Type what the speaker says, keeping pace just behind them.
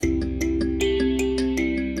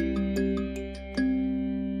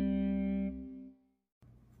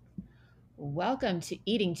welcome to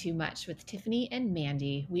Eating Too Much with Tiffany and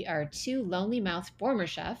Mandy. We are two lonely mouthed former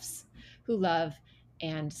chefs who love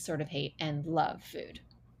and sort of hate and love food.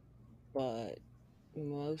 But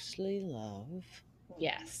mostly love.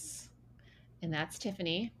 Yes. And that's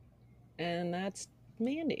Tiffany. And that's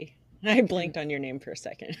Mandy. I And blanked on your name for a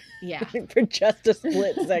second. yeah, For just a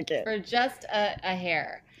split second. for just a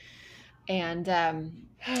hair. And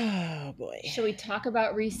Oh boy. shall we talk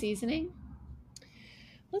about reseasoning?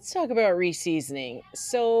 Let's talk about reseasoning.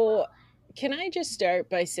 So, can I just start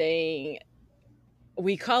by saying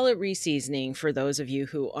we call it reseasoning for those of you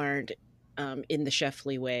who aren't in the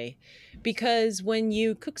chefly way, because when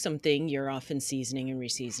you cook something, you're often seasoning and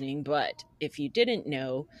reseasoning. But if you didn't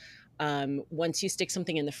know, once you stick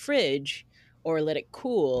something in the fridge or let it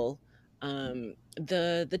cool,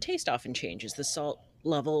 the taste often changes. The salt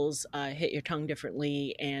levels hit your tongue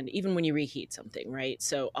differently, and even when you reheat something, right?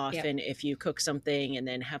 So Yep. often, if you cook something and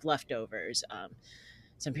then have leftovers,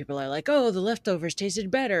 some people are like, oh, the leftovers tasted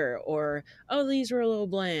better, or oh, these were a little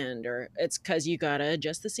bland, or it's because you gotta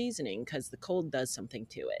adjust the seasoning because the cold does something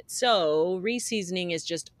to it. So reseasoning is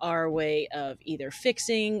just our way of either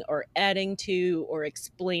fixing or adding to or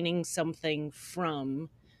explaining something from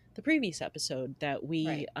the previous episode that we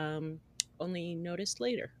Right. only noticed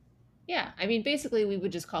later. Yeah. I mean, basically, we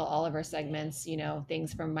would just call all of our segments,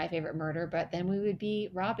 things from My Favorite Murder, but then we would be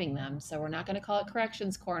robbing them. So we're not going to call it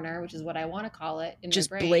Corrections Corner, which is what I want to call it in my Just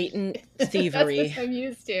brain. blatant That's what thievery. I'm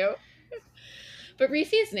used to. But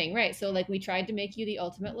reseasoning, right? So, like, we tried to make you the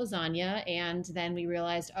ultimate lasagna, and then we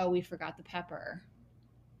realized, oh, we forgot the pepper.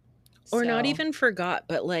 Or not So even forgot,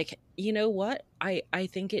 but like, you know what? I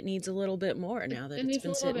think it needs a little bit more it, now that it it's needs a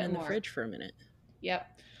been little sitting bit in the more. fridge for a minute.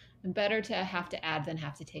 Yep. And better to have to add than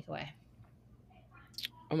have to take away.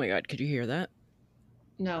 Oh my god, could you hear that?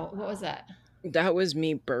 No, what was that? That was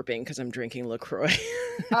me burping because I'm drinking LaCroix.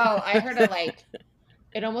 Oh, I heard a like,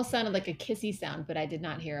 it almost sounded like a kissy sound, but I did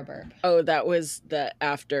not hear a burp. Oh, that was the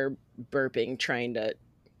after burping trying to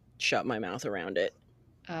shut my mouth around it.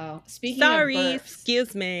 Oh, speaking of Sorry, burps,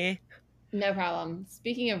 excuse me. no problem.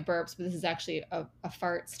 Speaking of burps, but this is actually a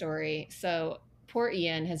fart story. So poor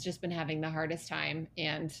Ian has just been having the hardest time.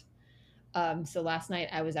 And so last night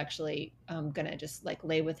I was actually gonna just like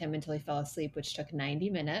lay with him until he fell asleep, which took 90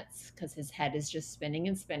 minutes because his head is just spinning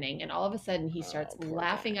and spinning. And all of a sudden he starts Oh, poor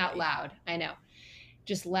laughing out guy. loud. I know,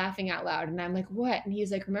 just laughing out loud. And I'm like, what? And he's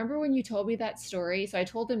like, remember when you told me that story? So I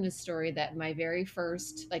told him this story that my very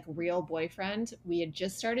first like real boyfriend, we had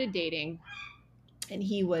just started dating and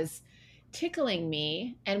he was tickling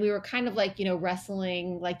me and we were kind of like,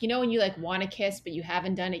 wrestling, like, when you like want to kiss, but you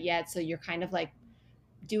haven't done it yet. So you're kind of like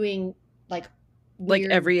doing like Like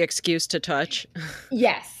weird. every excuse to touch.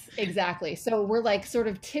 Yes, exactly. So we're like sort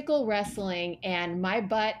of tickle wrestling, and my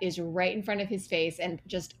butt is right in front of his face, and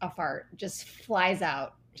just a fart just flies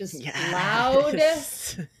out, just loud,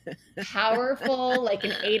 Yes. powerful, like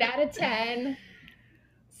an 8 out of 10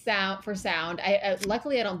 sound for sound. I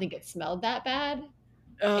luckily I don't think it smelled that bad,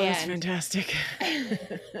 Oh, that's and fantastic.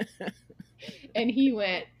 and he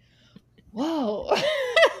went, "Whoa."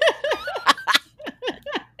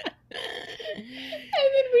 And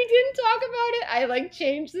then we didn't talk about it. I like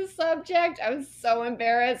changed the subject. I was so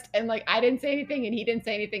embarrassed. And like I didn't say anything and he didn't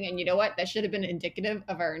say anything. And you know what? That should have been indicative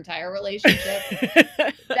of our entire relationship.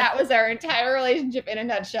 That was our entire relationship in a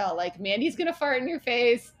nutshell. Like Mandy's gonna fart in your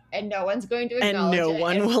face and no one's going to And acknowledge no it.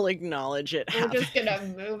 one And will acknowledge it we're happened. just gonna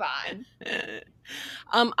move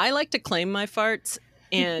on. I like to claim my farts,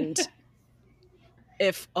 and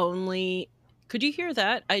if only could you hear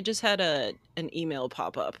that? I just had an email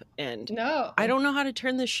pop up and No. I don't know how to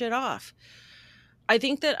turn this shit off. I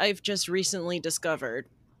think that I've just recently discovered,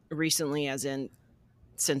 recently as in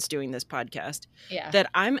since doing this podcast, Yeah. that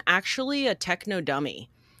I'm actually a techno dummy.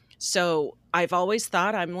 So I've always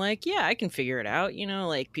thought I'm like, yeah, I can figure it out. You know,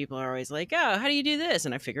 like people are always like, oh, how do you do this?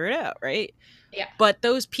 And I figure it out, right? Yeah. But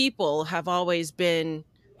those people have always been,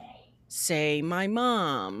 say, my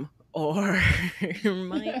mom or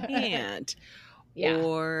my aunt Yeah.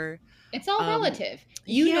 or It's all um relative.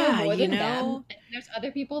 You know yeah, more you than them. know. And there's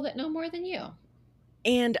other people that know more than you.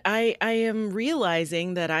 And I am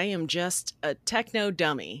realizing that I am just a techno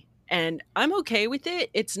dummy and I'm okay with it.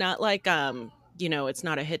 It's not like it's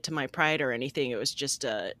not a hit to my pride or anything. It was just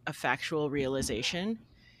a factual realization.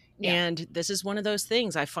 Yeah. And this is one of those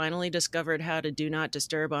things. I finally discovered how to do not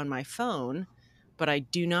disturb on my phone, but I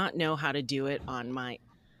do not know how to do it on my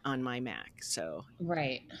Mac. So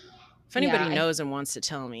Right. if Yeah. anybody knows and wants to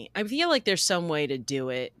tell me, I feel like there's some way to do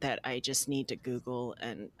it that I just need to Google.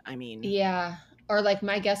 And I mean, Yeah. Or like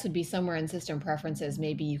my guess would be somewhere in system preferences,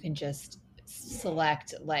 maybe you can just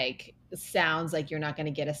select like sounds, like you're not going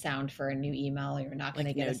to get a sound for a new email, or you're not going to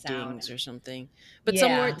Like get a no sound. dings or something. But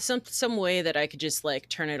somewhere Yeah. some way that I could just like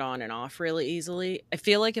turn it on and off really easily. I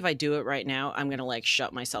feel like if I do it right now, I'm gonna like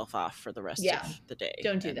shut myself off for the rest of Yeah. the day.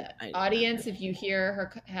 Don't do And that. Audience, if you hear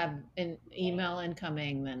her have an email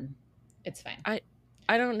incoming, then it's fine.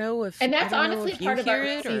 I don't know if And that's honestly you part of our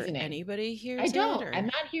hear it or reseasoning. anybody I hears it don't. I'm or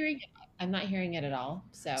not hearing it. I'm not hearing it at all.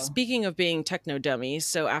 So speaking of being techno dummies,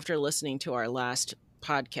 so after listening to our last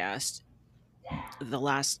podcast, the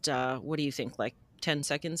last what do you think, like 10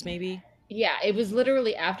 seconds maybe? yeah, it was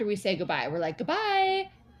literally after we say goodbye. We're like, goodbye.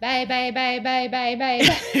 Bye, bye, bye, bye, bye, bye,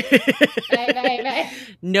 bye, bye, bye, bye.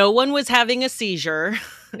 No one was having a seizure.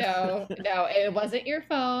 No, it wasn't your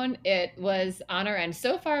phone. It was on our end.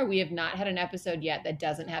 So far, we have not had an episode yet that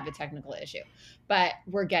doesn't have a technical issue, but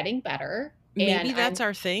we're getting better. Maybe And that's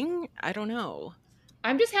our thing. I don't know.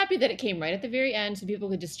 I'm just happy that it came right at the very end so people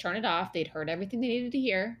could just turn it off. They'd heard everything they needed to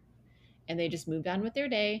hear and they just moved on with their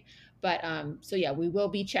day. But so yeah, we will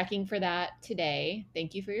be checking for that today.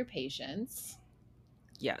 Thank you for your patience.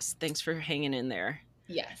 Yes, thanks for hanging in there.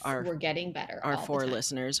 Yes, we're getting better. Our 4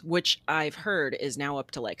 listeners, which I've heard is now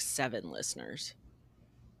up to like 7 listeners.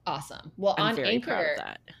 Awesome. Well, I'm on very Anchor, proud of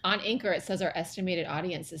that. On Anchor, it says our estimated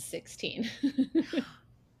audience is 16.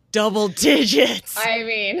 Double digits. I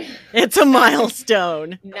mean, it's a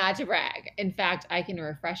milestone. Not to brag. In fact, I can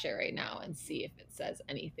refresh it right now and see if it says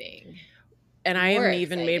anything. And I haven't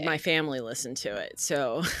even made my family listen to it.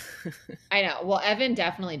 So I know. Well, Evan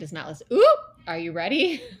definitely does not listen. Ooh, are you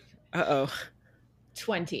ready? Uh-oh.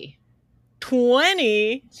 20.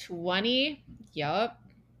 20? 20. Yep.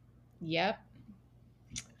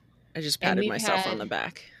 I just patted myself on the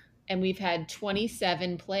back. And we've had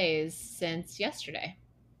 27 plays since yesterday.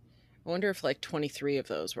 I wonder if like 23 of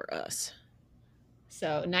those were us.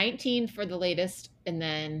 So 19 for the latest, and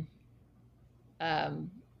then 4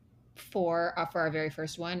 for our very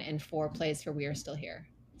first one, and 4 plays for We Are Still Here.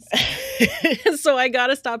 So I got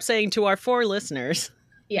to stop saying to our 4 listeners.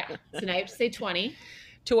 Yeah. So now you have to say 20.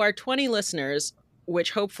 To our 20 listeners,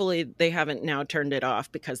 which hopefully they haven't now turned it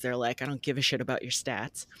off because they're like, I don't give a shit about your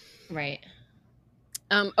stats. Right.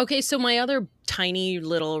 Okay, so my other tiny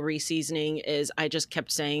little reseasoning is I just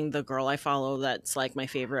kept saying the girl I follow that's like my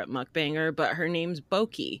favorite mukbanger, but her name's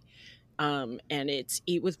Boki. And it's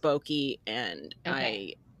Eat with Boki, and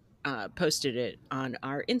okay. I posted it on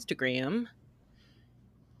our Instagram,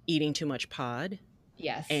 Eating Too Much Pod.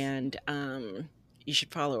 Yes. And you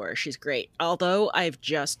should follow her. She's great. Although I've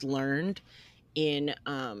just learned in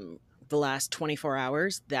the last 24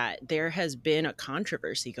 hours that there has been a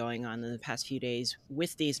controversy going on in the past few days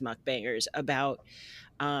with these mukbangers about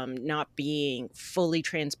not being fully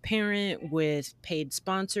transparent with paid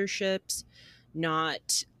sponsorships,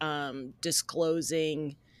 not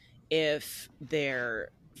disclosing if their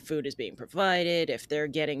food is being provided, if they're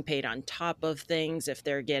getting paid on top of things, if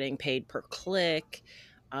they're getting paid per click.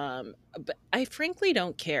 But I frankly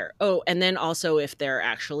don't care. Oh, and then also if they're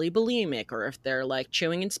actually bulimic or if they're like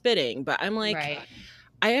chewing and spitting. But I'm like, right.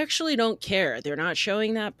 I actually don't care. They're not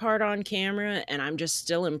showing that part on camera, and I'm just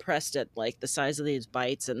still impressed at like the size of these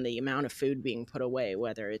bites and the amount of food being put away,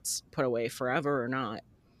 whether it's put away forever or not.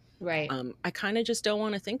 Right. I kind of just don't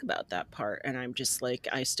want to think about that part, and I'm just like,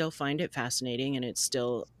 I still find it fascinating, and it's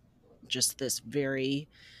still just this very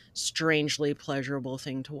strangely pleasurable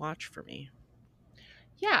thing to watch for me.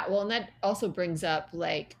 Yeah, well, and that also brings up,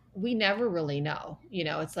 like, we never really know. You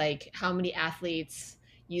know, it's like how many athletes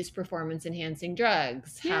use performance-enhancing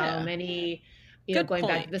drugs, how many, you know, going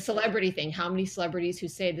back to the celebrity thing, how many celebrities who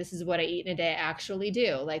say this is what I eat in a day actually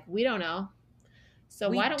do. Like, we don't know.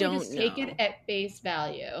 So why don't we just take it at face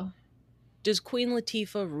value? Does Queen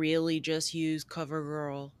Latifah really just use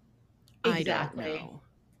CoverGirl? Exactly. I don't know.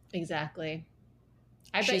 Exactly.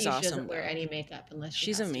 I bet she doesn't wear any makeup unless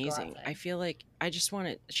she's amazing. I feel like I just want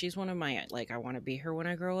to. She's one of my I want to be her when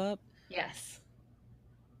I grow up. Yes,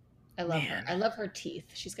 I love her. I love her teeth.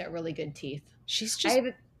 She's got really good teeth. She's just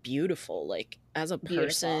beautiful, like as a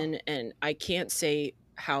person. And I can't say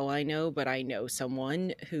how I know, but I know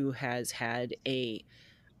someone who has had a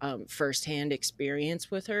firsthand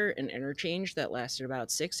experience with her, an interchange that lasted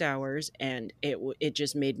about 6 hours, and it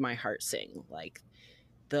just made my heart sing. Like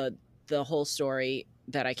the whole story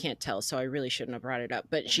that I can't tell, so I really shouldn't have brought it up,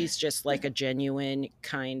 but she's just like a genuine,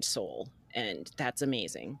 kind soul, and that's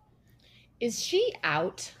amazing. Is she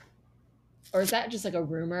out? Or is that just like a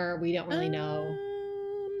rumor? We don't really know.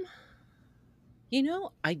 You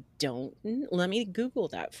know, I don't. Let me Google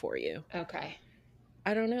that for you. Okay.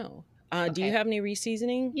 I don't know. Do you have any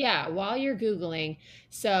reseasoning? Yeah, while you're Googling.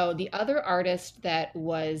 So the other artist that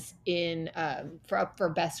was in for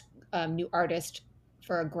best new artist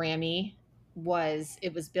for a Grammy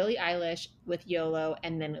it was Billie Eilish with YOLO,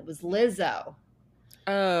 and then it was Lizzo.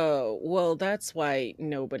 Oh, well, that's why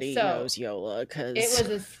nobody So knows Yola, it because was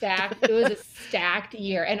a stacked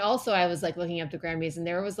year. And also I was like looking up the Grammys, and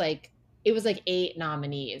it was like 8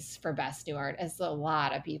 nominees for Best New Art. It's a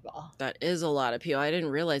lot of people. that is a lot of people. I didn't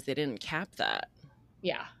realize they didn't cap that.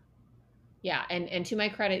 Yeah. Yeah. And to my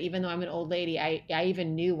credit, even though I'm an old lady, I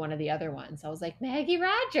even knew one of the other ones. I was like, Maggie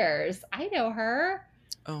Rogers. I know her.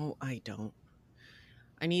 Oh, I don't.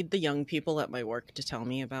 I need the young people at my work to tell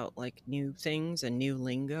me about like new things and new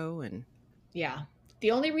lingo and Yeah.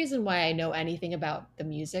 The only reason why I know anything about the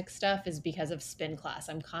music stuff is because of spin class.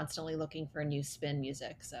 I'm constantly looking for new spin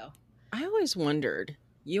music. So, I always wondered,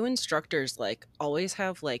 you instructors like always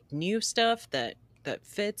have like new stuff that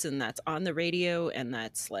fits and that's on the radio and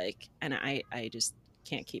that's like and I just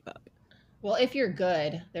can't keep up. well, if you're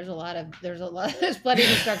good, there's plenty of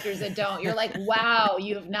instructors that don't. You're like, wow,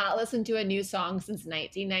 you have not listened to a new song since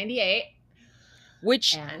 1998.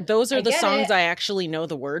 Which And those are I the get songs it. I actually know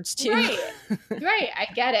the words to. Right. Right. I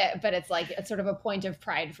get it. But it's sort of a point of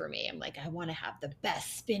pride for me. I'm like, I want to have the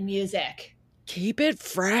best spin music. Keep it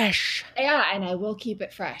fresh. Yeah. And I will keep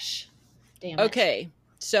it fresh. Damn it. Okay,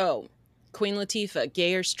 so Queen Latifah,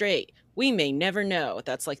 gay or straight? We may never know.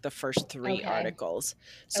 That's like the first 3 Okay. articles.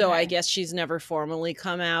 So I Okay. guess she's never formally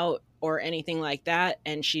come out or anything like that.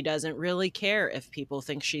 And she doesn't really care if people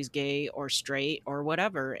think she's gay or straight or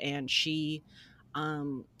whatever. And she,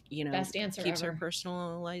 you know, Best answer keeps her ever.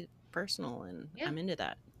 personal life personal. And Yeah. I'm into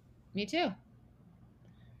that. Me too.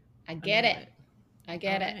 I get love it. I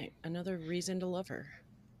get All it. right, another reason to love her.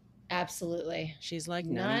 Absolutely. She's like,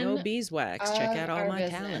 none None of beeswax. Check of out all our my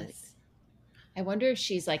talent. business. I wonder if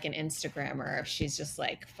she's like an Instagrammer, or if she's just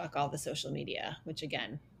like, fuck all the social media, which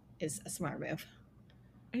again is a smart move.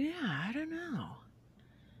 Yeah, I don't know.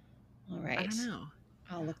 All right. I don't know.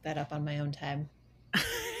 I'll look that up on my own time.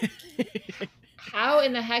 How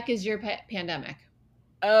in the heck is your pandemic?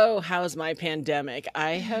 Oh, how's my pandemic?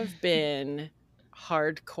 I have been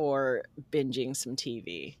hardcore binging some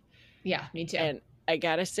TV. Yeah, me too. And I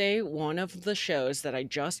gotta say, one of the shows that I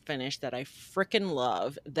just finished that I freaking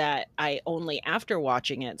love, that I only after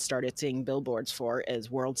watching it started seeing billboards for, is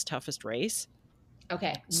World's Toughest Race.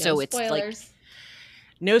 Okay. No So it's spoilers. like,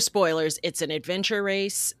 no spoilers. It's an adventure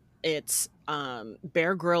race. It's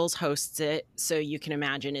Bear Grylls hosts it, so you can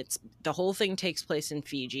imagine it's the whole thing takes place in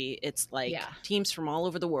Fiji. It's like teams from all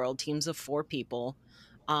over the world, teams of 4 people.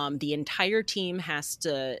 The entire team has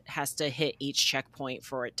to hit each checkpoint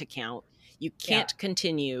for it to count. You can't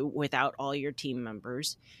continue without all your team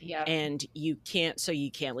members. Yeah. And you can't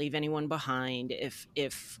leave anyone behind.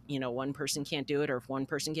 If you know, one person can't do it, or if one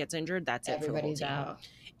person gets injured, that's everybody's it for the whole team. out.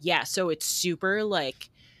 Yeah, so it's super like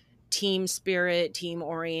team spirit, team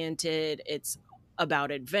oriented. It's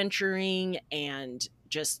about adventuring and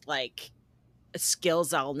just like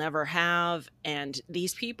skills I'll never have. And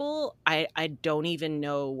these people, I don't even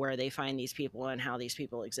know where they find these people and how these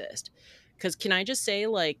people exist. Because can I just say,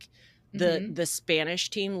 like, the Spanish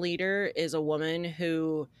team leader is a woman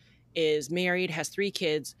who is married, has 3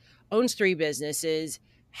 kids, owns 3 businesses,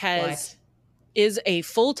 is a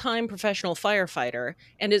full-time professional firefighter,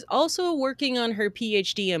 and is also working on her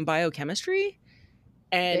PhD in biochemistry.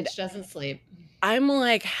 And bitch doesn't sleep. I'm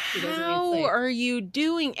like, how are you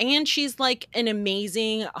doing? And she's like an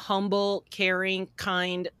amazing, humble, caring,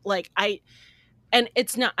 kind, like and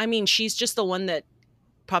it's not, I mean, she's just the one that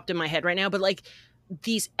popped in my head right now, but like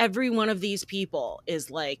every one of these people is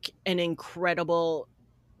like an incredible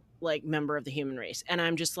like member of the human race. And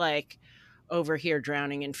I'm just like over here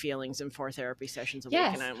drowning in feelings in 4 therapy sessions a week.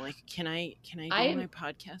 And I'm like, can I do my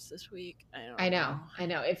podcast this week? I know.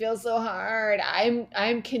 It feels so hard.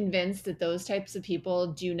 I'm convinced that those types of people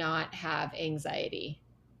do not have anxiety.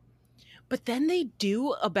 But then they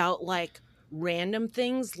do about like random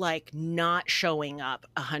things, like not showing up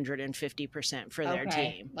 150% for their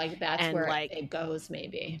team. Like that's and where like, it goes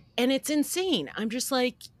maybe. And it's insane. I'm just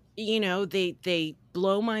like, you know, they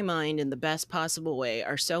blow my mind in the best possible way,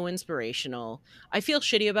 are so inspirational. I feel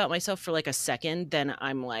shitty about myself for like a second, then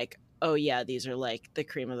I'm like, oh yeah, these are like the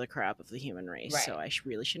cream of the crop of the human race. Right. So I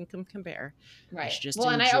really shouldn't compare. Right. I should just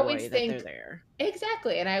and I always that think, they're there.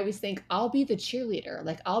 Exactly. And I always think I'll be the cheerleader.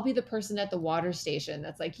 Like I'll be the person at the water station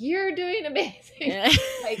that's like, you're doing amazing.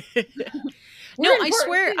 Like, no, I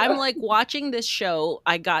swear, I'm like watching this show.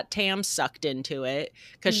 I got Tam sucked into it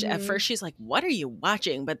because at first she's like, what are you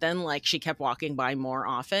watching? But then like she kept walking by more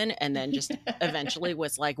often and then just eventually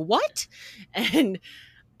was like, what? And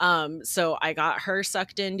So I got her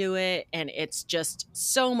sucked into it, and it's just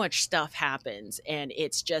so much stuff happens, and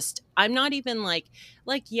it's just I'm not even like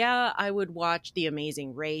yeah, I would watch The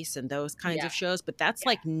Amazing Race and those kinds Yeah. of shows, but that's Yeah.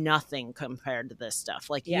 like nothing compared to this stuff.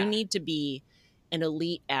 Like you Yeah. need to be an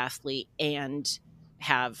elite athlete and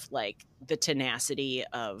have like the tenacity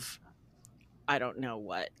of I don't know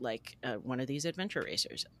what, like one of these adventure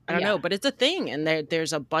racers. I don't know, Yeah. but it's a thing, and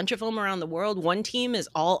there's a bunch of them around the world. One team is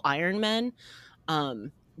all Ironmen.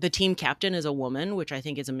 The team captain is a woman, which I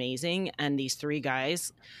think is amazing. And these three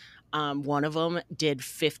guys, one of them did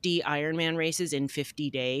 50 Ironman races in 50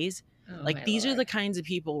 days. Oh Like my these are the Lord. kinds of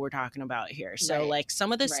people we're talking about here. So Right. like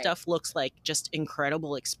some of this Right. stuff looks like just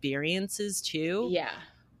incredible experiences too. Yeah.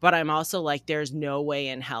 But I'm also like, there's no way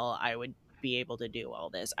in hell I would be able to do all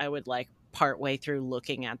this. I would like part way through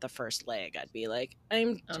looking at the first leg, I'd be like,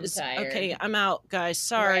 I'm I'm just okay, tired. I'm out, guys. Right.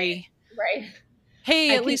 Sorry. Right.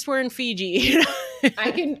 Hey, I at can least we're in Fiji.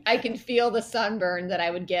 I can feel the sunburn that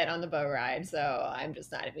I would get on the boat ride, so I'm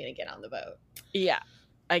just not even gonna get on the boat. Yeah.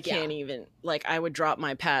 I Yeah. can't even like I would drop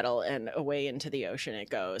my paddle and away into the ocean it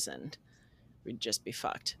goes and we'd just be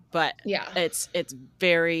fucked. But Yeah. it's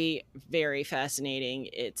very, very fascinating.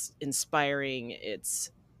 It's inspiring.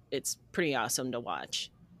 It's pretty awesome to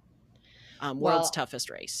watch. World's Well, Toughest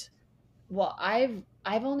Race. well, I've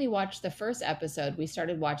only watched the first episode. We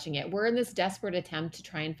started watching it. We're in this desperate attempt to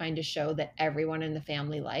try and find a show that everyone in the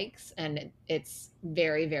family likes, and it's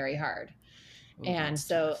very, very hard. Ooh, And that's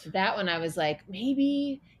so tough. that one I was like,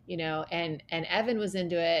 maybe, and Evan was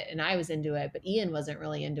into it and I was into it, but Ian wasn't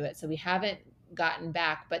really into it. So we haven't gotten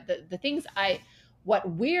back. But the things what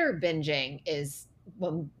we're binging is,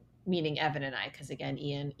 well, meaning Evan and I, because again,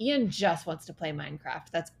 Ian just wants to play Minecraft.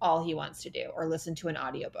 That's all he wants to do, or listen to an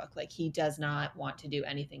audiobook. Like he does not want to do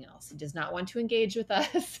anything else. He does not want to engage with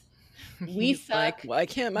us. We He's like, suck. why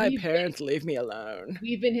can't my parents leave me alone?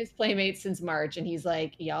 We've been his playmates since March, and he's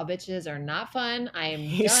like, y'all bitches are not fun. I am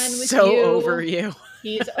He's done with so you. over you.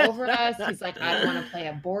 He's over us. He's like, I don't want to play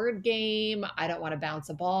a board game. I don't want to bounce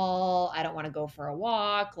a ball. I don't want to go for a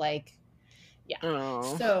walk. Like, yeah.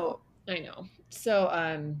 Oh. So I know. So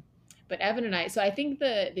but Evan and so I think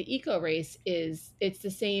the Eco Race it's the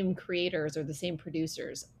same creators or the same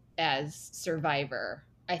producers as Survivor.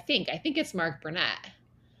 I think it's Mark Burnett.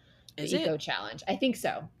 The Is Eco it? Challenge. I think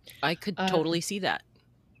so. I could totally see that.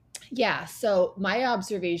 Yeah. So my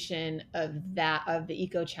observation of the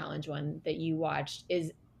Eco Challenge one that you watched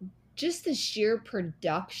is just the sheer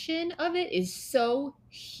production of it is so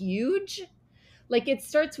huge. Like it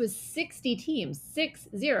starts with 60 teams,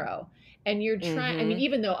 60. And you're trying, I mean, Mhm.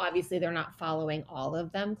 even though obviously they're not following all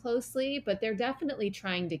of them closely, but they're definitely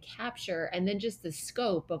trying to capture. And then just the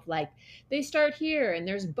scope of like, they start here and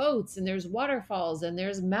there's boats and there's waterfalls and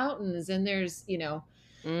there's mountains and there's, it's,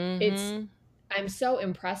 Mhm. I'm so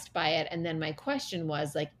impressed by it. And then my question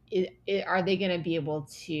was like, are they going to be able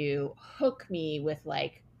to hook me with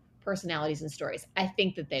like personalities and stories? I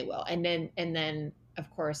think that they will. And then of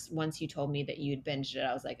course, once you told me that you'd binged it,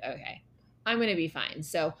 I was like, okay, I'm going to be fine.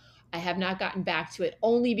 So I have not gotten back to it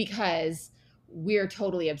only because we're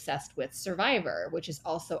totally obsessed with Survivor, which is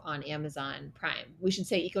also on Amazon Prime. We should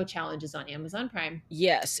say Eco Challenge is on Amazon Prime.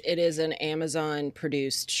 Yes, it is an Amazon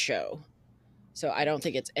produced show. So I don't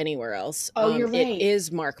think it's anywhere else. Oh, you're It right. is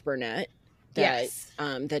Mark Burnett that Yes.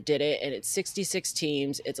 that did it, and it's 66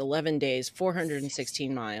 teams. It's 11 days,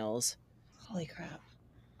 416 miles. Holy crap.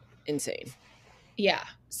 Insane. Yeah.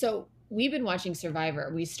 So we've been watching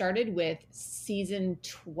Survivor. We started with season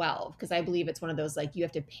 12 because I believe it's one of those like you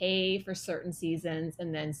have to pay for certain seasons,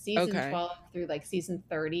 and then season Okay. 12 through like season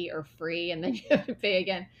 30 are free, and then you have to pay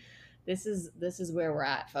again. This is where we're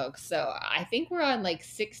at, folks. So I think we're on like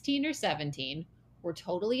 16 or 17. We're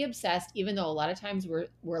totally obsessed, even though a lot of times we're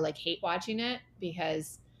like hate watching it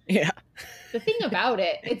because Yeah. the thing about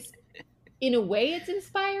it, it's in a way it's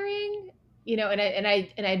inspiring, and I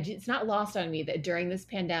it's not lost on me that during this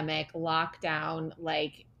pandemic lockdown,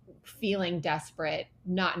 like feeling desperate,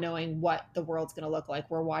 not knowing what the world's going to look like,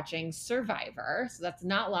 we're watching Survivor, so that's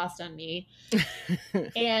not lost on me.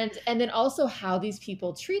 And then also how these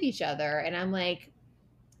people treat each other, and I'm like,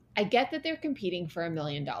 I get that they're competing for $1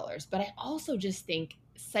 million, but I also just think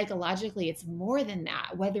psychologically it's more than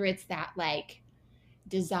that, whether it's that like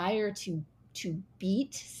desire to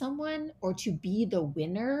beat someone or to be the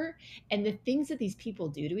winner, and the things that these people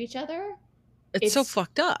do to each other, It's so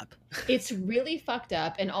fucked up. it's really fucked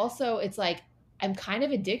up. And also it's like I'm kind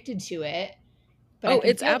of addicted to it, but I Oh, can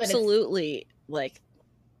it's feel that absolutely like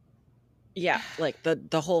yeah, like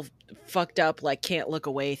the whole fucked up like can't look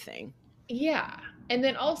away thing. yeah.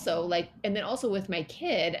 and then also with my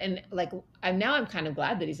kid, and like I'm kind of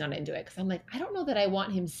glad that he's not into it, because I'm like, I don't know that I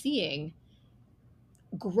want him seeing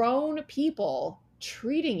grown people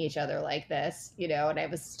treating each other like this, and I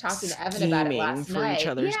was talking to Evan about it Scheming last for each night.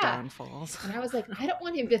 other's Yeah. downfalls. And I was like, I don't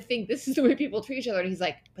want him to think this is the way people treat each other. And he's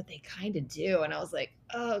like, but they kind of do. And I was like,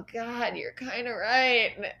 oh God, you're kind of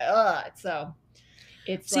right. So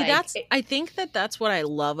it's See, like, I think that's what I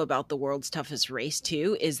love about the World's Toughest Race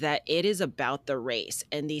too, is that it is about the race,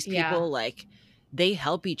 and these yeah, people, like, they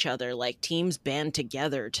help each other, like teams band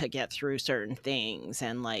together to get through certain things,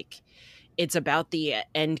 and like it's about the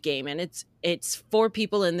end game, and it's four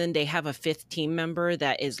people, and then they have a fifth team member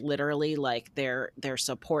that is literally like their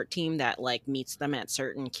support team that like meets them at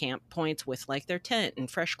certain camp points with like their tent and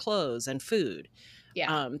fresh clothes and food.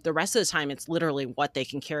 yeah, The rest of the time it's literally what they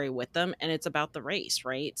can carry with them, and it's about the race,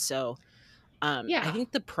 right? So I yeah,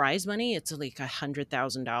 think the prize money, it's like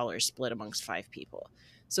 $100,000 split amongst five people,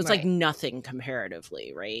 so it's like right. nothing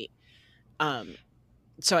comparatively, right? um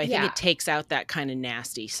so I think Yeah. it takes out that kind of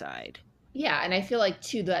nasty side. Yeah, and I feel like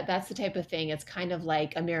too that that's the type of thing. It's kind of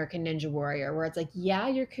like American Ninja Warrior, where it's like, yeah,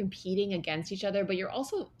 you're competing against each other, but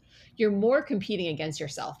you're more competing against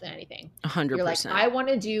yourself than anything. You're like, 100%. I want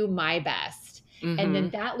to do my best. And then Mm-hmm.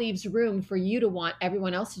 that leaves room for you to want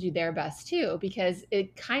everyone else to do their best too, because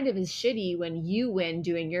it kind of is shitty when you win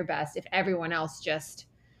doing your best if everyone else just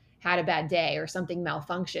had a bad day or something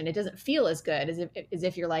malfunctioned. It doesn't feel as good as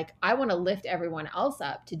if you're like, I want to lift everyone else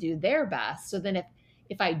up to do their best. So then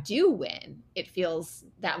if I do win, it feels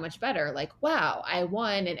that much better. Like, wow, I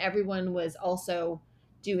won, and everyone was also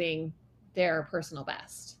doing their personal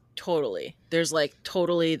best. Totally. There's like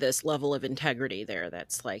totally this level of integrity there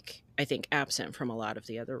that's like, I think, absent from a lot of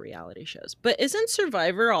the other reality shows. But isn't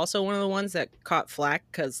Survivor also one of the ones that caught flack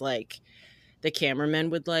because like the cameramen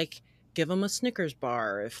would like give them a Snickers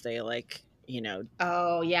bar if they like,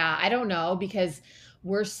 Oh, yeah. I don't know, because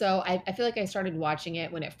I feel like I started watching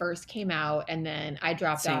it when it first came out, and then I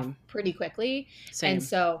dropped off same, pretty quickly. And same.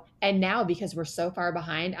 so, and now because we're so far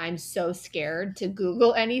behind, I'm so scared to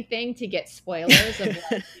Google anything to get spoilers of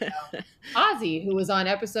like, Ozzy, who was on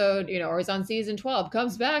episode, or was on season 12,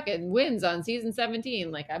 comes back and wins on season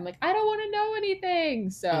 17. Like, I'm like, I don't want to know anything. Oh,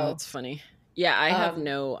 So, that's funny. Yeah, I have um,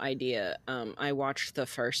 no idea. I watched the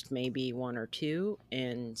first maybe one or two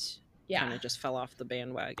and kind yeah, of just fell off the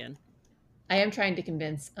bandwagon. I am trying to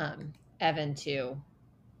convince Evan to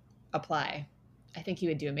apply. I think he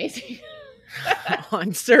would do amazing.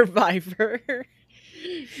 On Survivor.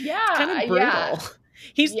 It's kind Yeah, of yeah, brutal.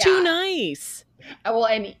 He's too yeah. nice. Well,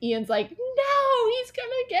 and Ian's like, no, he's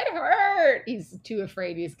gonna get hurt. He's too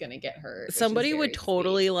afraid he's gonna get hurt, which is Somebody would very sweet.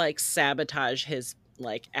 totally like sabotage his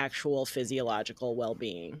like actual physiological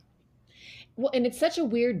well-being. Well, and it's such a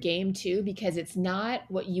weird game too, because it's not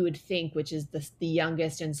what you would think, which is the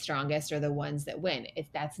youngest and strongest are the ones that win.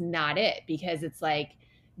 That's not it, because it's like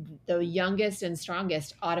the youngest and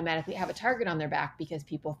strongest automatically have a target on their back because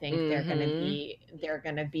people think Mm-hmm. they're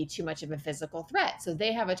going to be too much of a physical threat, so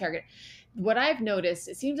they have a target. What I've noticed,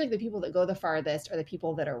 it seems like the people that go the farthest are the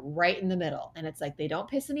people that are right in the middle, and it's like they don't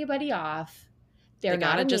piss anybody off, They they're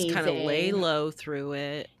not gotta just kind of lay amazing. low through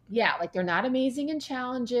it. Yeah, like they're not amazing in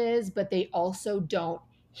challenges, but they also don't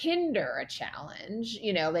hinder a challenge,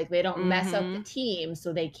 like they don't mess up the Mm-hmm. team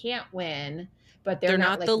so they can't win, but they're They're not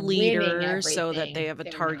not like the winning leader so that they everything. have a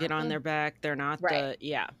They're target not on the their back. They're not right, the,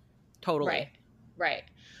 yeah, totally. right, right.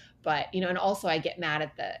 But and also I get mad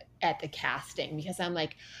at the casting, because I'm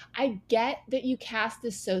like, I get that you cast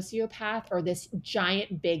this sociopath or this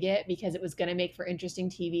giant bigot because it was going to make for interesting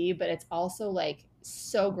TV, but it's also like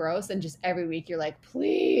so gross, and just every week you're like,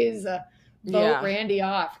 please vote Yeah. Randy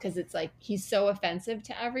off, because it's like he's so offensive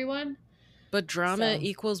to everyone. But drama So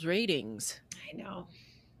equals ratings. I know,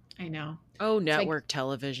 I know. Oh, So I network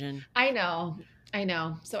television. I know. I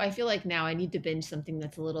know. So I feel like now I need to binge something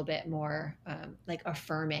that's a little bit more like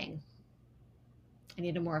affirming. I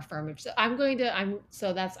need a more affirmative. So I'm going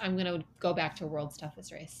to go back to World's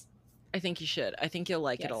Toughest Race. I think you should. I think you'll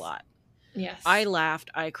like it a Yes. lot. I Yes. laughed,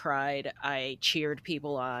 I cried, I cheered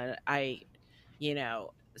people on.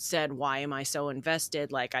 Said, why am I so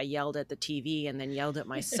invested? Like, I yelled at the TV and then yelled at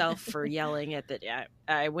myself for yelling at the.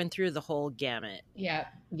 I went through the whole gamut. Yeah.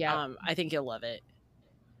 Yeah. I think you'll love it.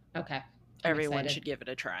 Okay. I'm Everyone excited. should give it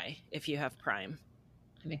a try if you have Prime.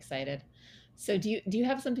 I'm excited. So do you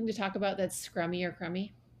have something to talk about that's scrummy or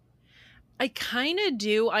crummy? I kind of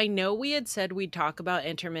do. I know we had said we'd talk about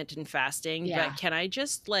intermittent fasting, but Yeah.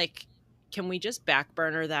 can we just back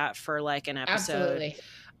burner that for like an episode? Absolutely.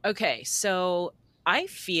 Okay, so I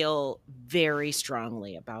feel very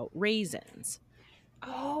strongly about raisins.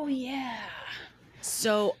 Oh yeah.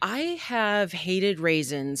 So I have hated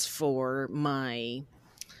raisins for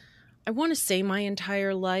I want to say my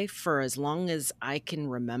entire life, for as long as I can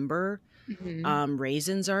remember. Hmm.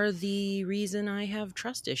 Raisins are the reason I have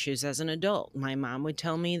trust issues as an adult. My mom would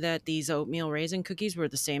tell me that these oatmeal raisin cookies were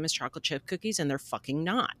the same as chocolate chip cookies, and they're fucking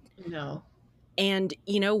not. No. And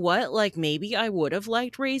you know what? Like, maybe I would have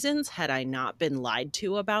liked raisins had I not been lied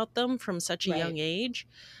to about them from such a young Right. age.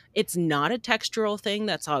 It's not a textural thing.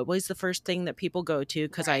 That's always the first thing that people go to,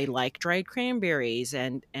 because I Right. like dried cranberries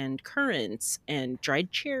and currants and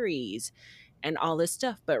dried cherries and all this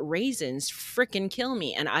stuff. But raisins freaking kill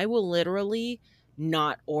me. And I will literally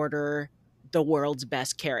not order the world's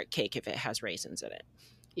best carrot cake if it has raisins in it,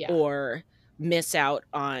 Yeah. or miss out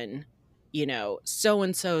on, so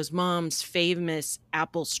and so's mom's famous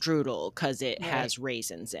apple strudel because it Right. has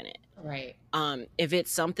raisins in it. Right. If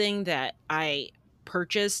it's something that I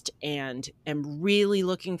purchased and am really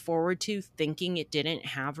looking forward to, thinking it didn't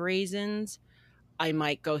have raisins, I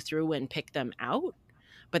might go through and pick them out.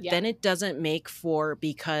 But Yeah. then it doesn't make for,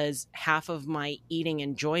 because half of my eating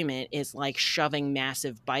enjoyment is like shoving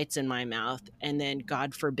massive bites in my mouth. And then,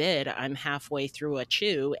 God forbid, I'm halfway through a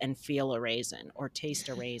chew and feel a raisin or taste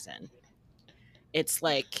a raisin. It's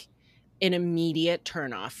like an immediate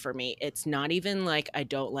turnoff for me. It's not even like I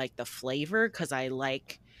don't like the flavor, because I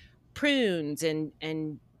like prunes and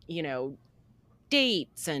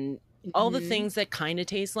dates and all the Hmm. things that kind of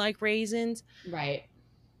taste like raisins. Right.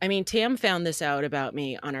 I mean, Tam found this out about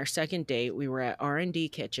me on our second date. We were at R&D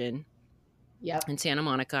Kitchen Yep. in Santa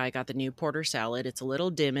Monica. I got the new porter salad. It's a little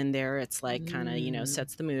dim in there. It's like kind of, Mm.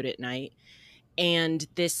 sets the mood at night. And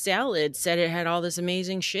this salad said it had all this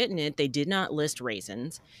amazing shit in it. They did not list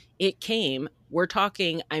raisins. It came, we're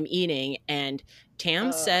talking, I'm eating, and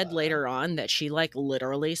Tam said Uh, later on that she like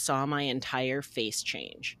literally saw my entire face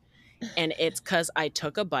change. And it's because I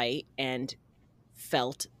took a bite and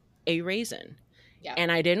felt a raisin. yep.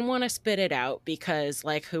 And I didn't want to spit it out, because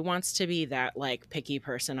like, who wants to be that like picky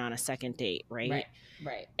person on a second date, Right. right?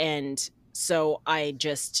 Right. And so I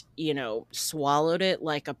just, swallowed it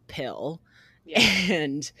like a pill. Yeah.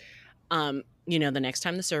 And the next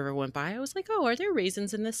time the server went by, I was like, "Oh, are there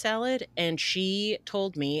raisins in this salad?" And she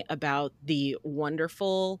told me about the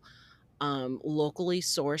wonderful locally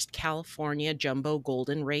sourced California jumbo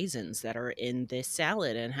golden raisins that are in this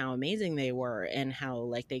salad, and how amazing they were, and how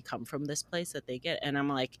like they come from this place that they get. And I'm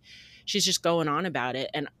like, she's just going on about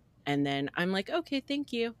it. And then I'm like, okay,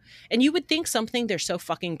 thank you. And you would think something they're so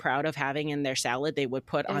fucking proud of having in their salad, they would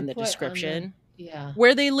put on And the put on the, description, yeah.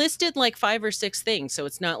 where they listed like 5 or 6 things. So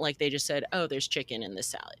it's not like they just said, oh, there's chicken in this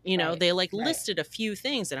salad. Right. They like Right. listed a few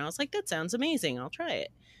things, and I was like, that sounds amazing. I'll try it.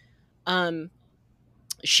 Um,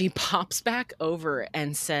 she pops back over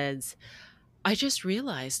and says, I just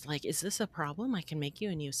realized, like, is this a problem? I can make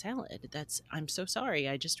you a new salad. I'm so sorry.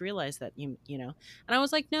 I just realized that and I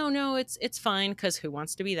was like, no, it's fine. Cause who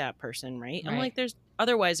wants to be that person? Right. I'm Right. like,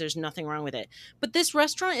 there's nothing wrong with it. But this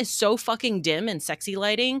restaurant is so fucking dim and sexy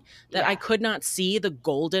lighting that I Yeah. could not see the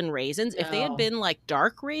golden raisins. If they had No. been like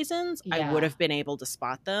dark raisins, I would Yeah. have been able to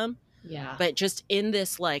spot them. Yeah. But just in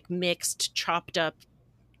this like mixed, chopped up,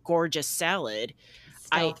 gorgeous salad,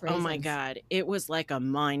 Stealth oh my raisins. God, it was like a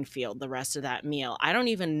minefield the rest of that meal. I don't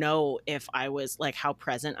even know if I was like how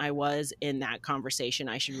present I was in that conversation.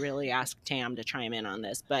 I should really ask Tam to chime in on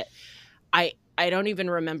this, but I don't even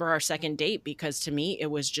remember our second date, because to me it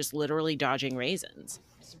was just literally dodging raisins.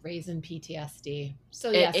 It's raisin PTSD. So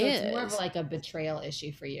It yeah, so it's more of is. like a betrayal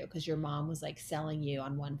issue for you because your mom was like selling you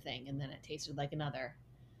on one thing and then it tasted like another.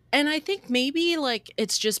 And I think maybe like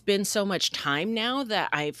it's just been so much time now that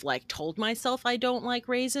I've like told myself I don't like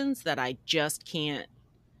raisins that I just can't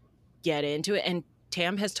get into it. And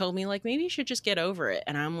Tam has told me like, maybe you should just get over it.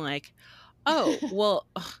 And I'm like, oh, well,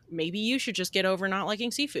 maybe you should just get over not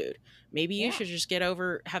liking seafood. Maybe you Yeah. should just get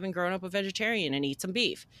over having grown up a vegetarian and eat some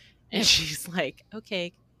beef. And she's like,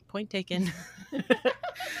 okay, point taken.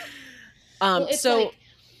 Well, So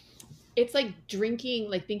it's like drinking,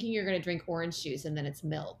 like thinking you're going to drink orange juice and then it's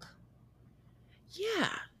milk. yeah,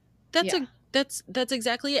 that's Yeah. a that's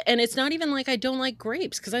exactly it. And it's not even like I don't like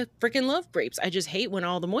grapes, because I freaking love grapes. I just hate when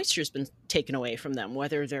all the moisture's been taken away from them,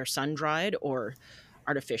 whether they're sun dried or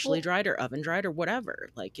artificially Well, dried or oven dried or whatever.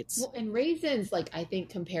 Like, it's well, and raisins, like I think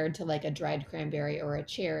compared to like a dried cranberry or a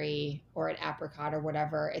cherry or an apricot or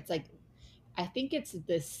whatever, it's like I think it's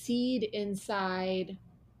the seed inside.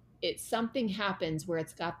 It's something happens where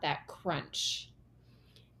it's got that crunch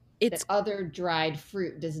that it's other dried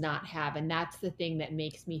fruit does not have, and that's the thing that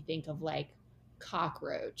makes me think of like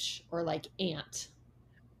cockroach or like ant,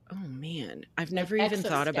 oh man, I've like never even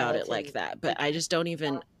thought about it like exoskeleton, that, but like I just don't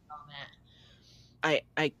even. on that.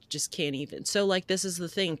 I just can't even. So like this is the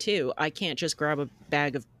thing too. I can't just grab a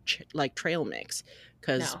bag of like trail mix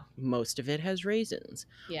because No. most of it has raisins.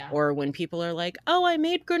 Yeah. Or when people are like, "Oh, I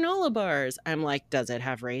made granola bars," I'm like, "Does it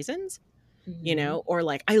have raisins?" You Hmm. know? Or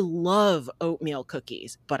like, I love oatmeal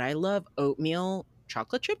cookies, but I love oatmeal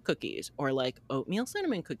chocolate chip cookies or like oatmeal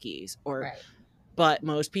cinnamon cookies. Or Right. but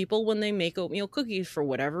most people when they make oatmeal cookies for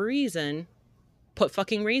whatever reason put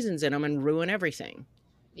fucking raisins in them and ruin everything.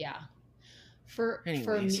 Yeah. For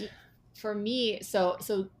Anyways. me, so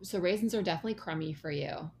raisins are definitely crummy for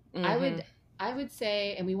you. I Mhm. would I would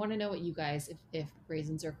say, and we want to know what you guys, if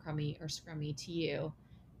raisins are crummy or scrummy to you.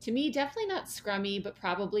 To me, definitely not scrummy, but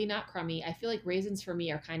probably not crummy. I feel like raisins for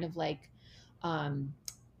me are kind of like um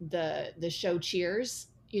the show Cheers.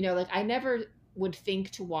 You know, like I never would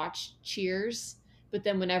think to watch Cheers, but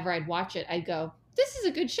then whenever I'd watch it, I'd go, "This is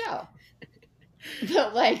a good show."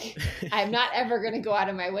 But like I'm not ever going to go out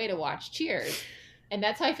of my way to watch Cheers. And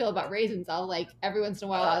that's how I feel about raisins. I'll like every once in a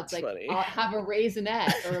while That's funny. I'll have a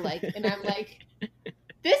raisinette or like, and I'm like,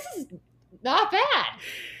 this is not bad.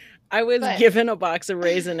 I was But given a box of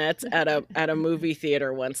Raisinets at a movie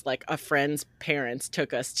theater once. Like a friend's parents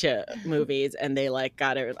took us to movies, and they like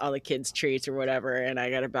got it all the kids treats or whatever. And I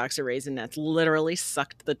got a box of Raisinets. Literally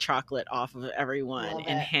sucked the chocolate off of everyone love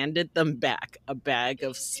and it. handed them back a bag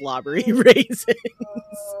of slobbery raisins.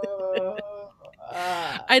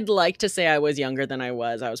 Uh, I'd like to say I was younger than I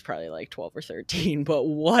was. I was probably like 12 or 13, but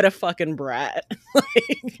what a fucking brat.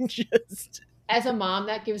 Like just as a mom,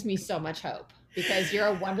 that gives me so much hope because you're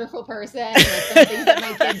a wonderful person. And like some things that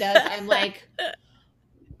my kid does, I'm like,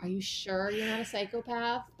 are you sure you're not a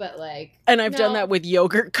psychopath? But like, And I've done no. that with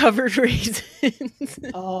yogurt covered raisins.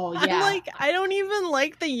 Oh yeah. I don't even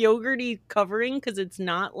like the yogurty covering because it's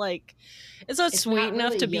not like, it's not It's sweet not enough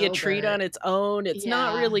really to be a treat on yogurt. its own. It's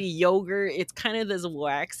not Yeah. really yogurt. It's kind of this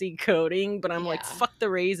waxy coating, but I'm like, Yeah. fuck the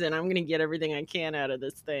raisin. I'm going to get everything I can out of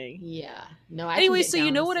this thing. Yeah. No, I can Anyway, get so you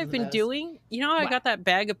down know with what some I've of been those. doing? You know how I What? got that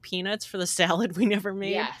bag of peanuts for the salad we never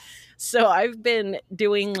made? Yes. So I've been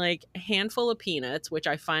doing like a handful of peanuts, which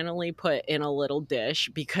I finally put in a little dish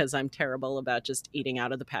because I'm terrible about just eating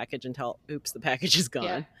out of the package until, oops, the package is Yep.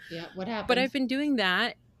 gone. Yeah. What But happened? I've been doing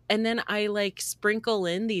that. And then I like sprinkle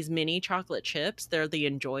in these mini chocolate chips. They're the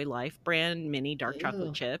Enjoy Life brand mini dark chocolate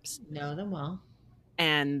Ooh, chips. know them well.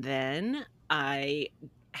 And then I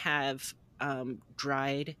have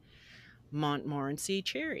dried Montmorency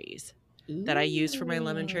cherries that I use for my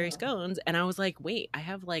lemon cherry Ooh. scones. And I was like, wait, I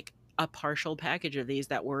have like a partial package of these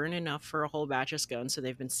that weren't enough for a whole batch of scones. So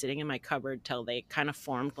they've been sitting in my cupboard till they kind of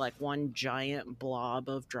formed like one giant blob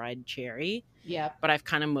of dried cherry. Yep. But I've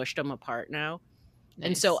kind of mushed them apart now.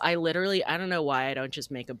 And so Nice. I literally, I don't know why I don't just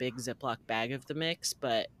make a big Ziploc bag of the mix,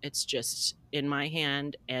 but it's just in my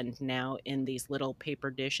hand and now in these little paper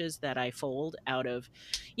dishes that I fold out of,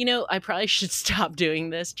 I probably should stop doing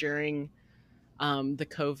this during the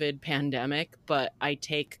COVID pandemic, but I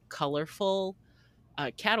take colorful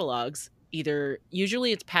catalogs.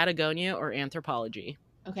 Usually it's Patagonia or Anthropologie.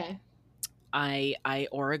 Okay. I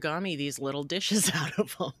origami these little dishes out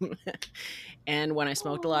of them. And when I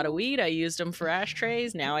smoked a lot of weed, I used them for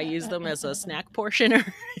ashtrays. Now I use them as a snack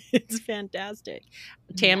portioner. It's fantastic.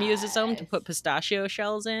 Tam uses them to Nice. put pistachio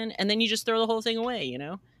shells in, and then you just throw the whole thing away,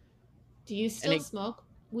 Do you And still smoke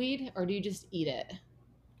weed or do you just eat it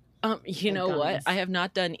you like know what? I gummies? have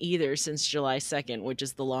not done either since July 2nd, which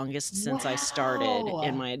is the longest since I started in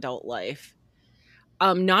Wow. my adult life.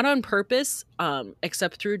 Not on purpose,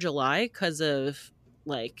 except through July because of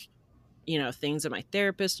like, things that my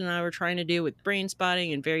therapist and I were trying to do with brain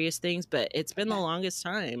spotting and various things, but it's been the Okay. longest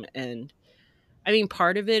time. And I mean,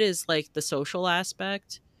 part of it is like the social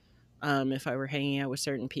aspect. If I were hanging out with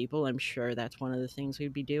certain people, I'm sure that's one of the things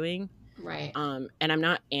we'd be doing. Right. And I'm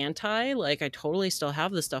not anti, like I totally still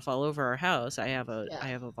have the stuff all over our house. Yeah. I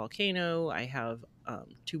have a volcano, I have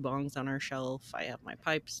two bongs on our shelf, I have my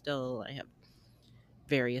pipe still, I have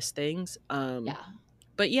various things. Yeah.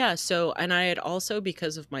 But yeah, so and I had also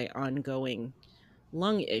because of my ongoing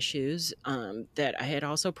lung issues, that I had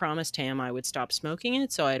also promised Tam I would stop smoking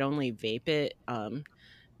it, so I'd only vape it.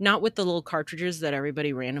 Not with the little cartridges that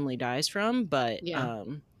everybody randomly dies from, but Yeah.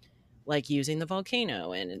 like using the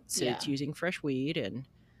volcano, and Yeah. it's using fresh weed. And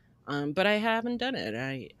but I haven't done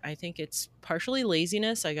it. I think it's partially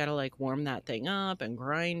laziness. I gotta like warm that thing up and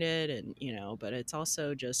grind it, and but it's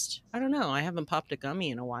also just I don't know. I haven't popped a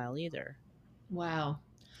gummy in a while either. Wow.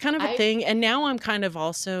 Kind of a I thing. And now I'm kind of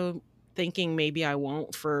also thinking maybe I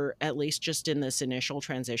won't for at least just in this initial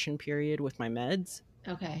transition period with my meds.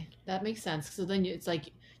 Okay, that makes sense. So then it's like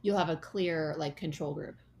you'll have a clear like control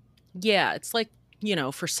group. Yeah, it's like,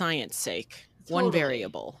 for science sake, one Totally.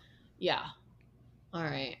 variable. Yeah. All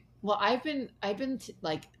right. Well,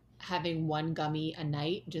 like having one gummy a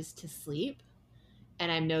night just to sleep,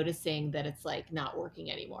 and I'm noticing that it's like not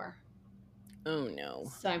working anymore. Oh no.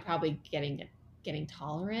 So I'm probably getting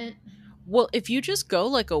tolerant. Well, if you just go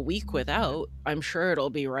like a week without, I'm sure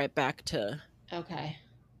it'll be right back to Okay.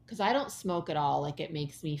 Because I don't smoke at all. Like it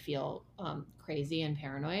makes me feel crazy and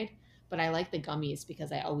paranoid. But I like the gummies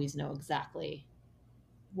because I always know exactly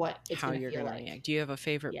what it's how going to you're feel going to like. react. Do you have a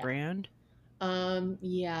favorite Yeah. brand?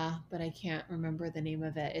 Yeah, but I can't remember the name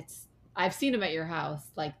of it. I've seen them at your house,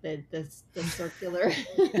 like the circular.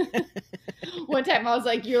 One time I was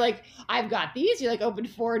like, "You're like, I've got these." You like opened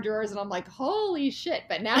four drawers, and I'm like, "Holy shit!"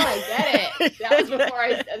 But now I get it. That's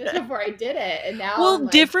before I did it, and now Well, I'm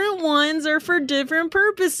like, different ones are for different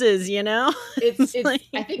purposes, you know? It's it's. like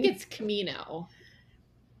I think it's Camino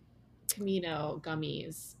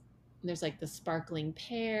gummies. And there's like the sparkling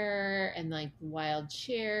pear and like wild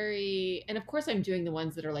cherry. And of course, I'm doing the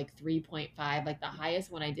ones that are like 3.5. Like the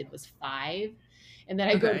highest one I did was 5. And then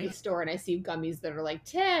I go to the okay. store and I see gummies that are like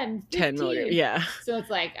 10, 10 milligram. 15. Yeah. So it's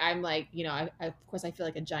like, I'm like, of course, I feel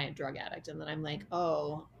like a giant drug addict. And then I'm like,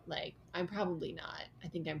 oh, like, I'm probably not. I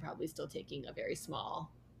think I'm probably still taking a very small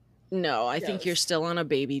No, I think you're dose. still on a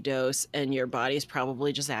baby dose and your body's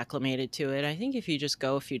probably just acclimated to it. I think if you just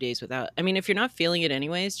go a few days without, I mean, if you're not feeling it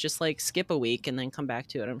anyways, just like skip a week and then come back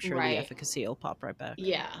to it. I'm sure the Right. efficacy will pop right back.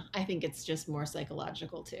 Yeah. I think it's just more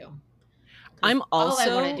psychological too. Because I'm all I want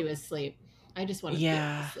to also, do is sleep. I just want to be able to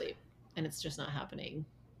yeah, sleep, and it's just not happening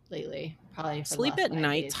lately. Probably for the sleep last at 5 days.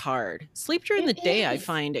 night's hard. Sleep during the It day, I is.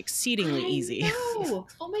 find exceedingly I easy. know.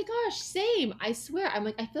 Oh my gosh, same. I swear. I'm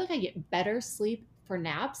like, I feel like I get better sleep for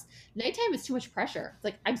naps. Nighttime is too much pressure. It's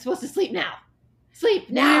like I'm supposed to sleep now. Sleep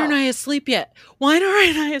Why aren't now. I asleep yet? Why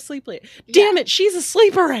aren't I asleep yet? Yeah. Damn it, she's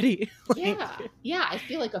asleep already. Yeah. Yeah. I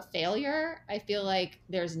feel like a failure. I feel like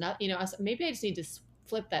there's not, maybe I just need to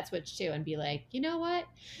flip that switch too and be like, you know what?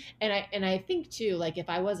 And I think too, like if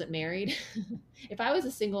I wasn't married, if I was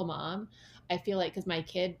a single mom, I feel like because my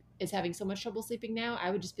kid is having so much trouble sleeping now,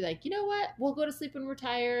 I would just be like, you know what? We'll go to sleep when we're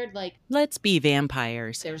tired. Like, Let's be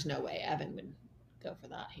vampires. there's no way Evan would go for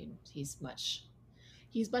that. He's much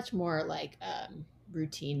more like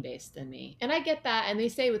routine based than me. And I get that. And they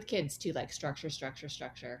say with kids too, like structure, structure,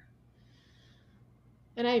 structure.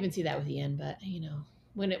 And I even see that with Ian, but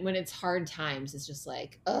when it's hard times, it's just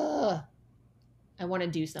like, ugh, I want to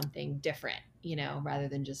do something different, rather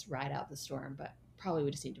than just ride out the storm. But probably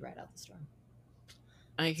we just need to ride out the storm.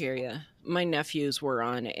 I hear you. My nephews were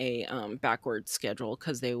on a backward schedule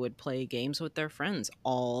because they would play games with their friends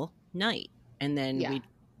all night. And then Yeah, we'd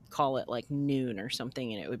call it like noon or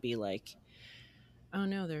something, and it would be like, oh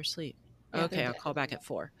no, they're asleep. yeah, they're Okay, I'll dead. call back at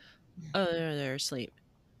 4. Oh, they're asleep.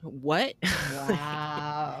 What?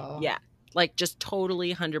 Wow. Yeah, like just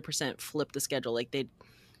totally 100% flip the schedule. Like they'd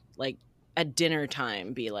like at dinner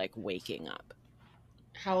time be like waking up.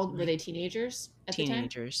 How old were Like they? Teenagers at the time?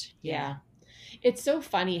 teenagers. Yeah. Yeah. It's so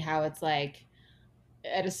funny how it's like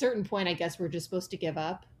at a certain point, I guess we're just supposed to give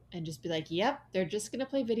up and just be like, yep, they're just going to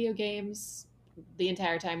play video games the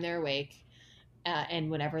entire time they're awake, and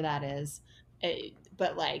whenever that is.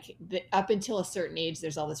 But like up until a certain age,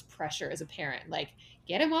 there's all this pressure as a parent, like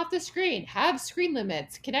get him off the screen, have screen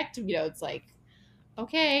limits, connect. It's like,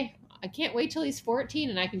 okay, I can't wait till he's 14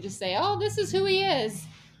 and I can just say, oh, this is who he is.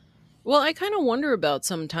 Well, I kind of wonder about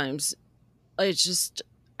sometimes. It's just,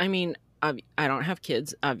 I mean, I don't have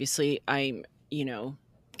kids. Obviously, I'm,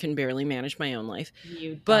 can barely manage my own life.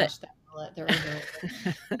 You But dodged that bullet. They're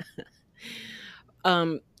over.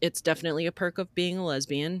 it's definitely a perk of being a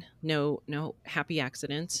lesbian. No happy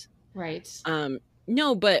accidents. Right.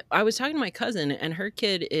 No, but I was talking to my cousin, and her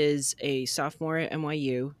kid is a sophomore at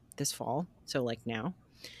NYU this fall, so like now.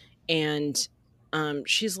 And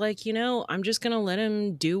she's like, I'm just gonna let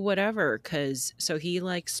him do whatever, cause so he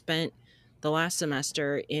like spent the last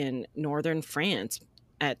semester in northern France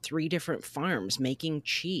at 3 different farms making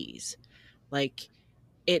cheese. Like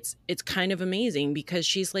it's kind of amazing because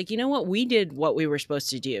she's like, you know what, we did what we were supposed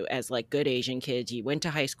to do as like good Asian kids. You went to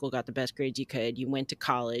high school, got the best grades you could, you went to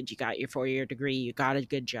college, you got your 4-year degree, you got a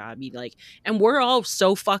good job, you like, and we're all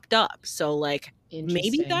so fucked up. So like maybe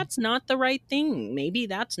Interesting. that's not the right thing, maybe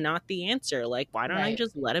that's not the answer. Like, why don't I Right.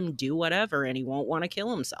 just let him do whatever and he won't want to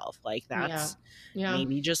kill himself? Like, Yeah. that's Yeah.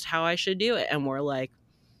 maybe just how I should do it. And we're like,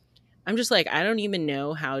 I'm just like, I don't even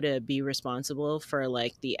know how to be responsible for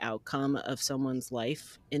like the outcome of someone's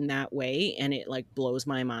life in that way. And it like blows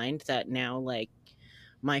my mind that now like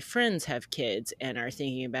my friends have kids and are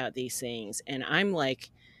thinking about these things. And I'm like,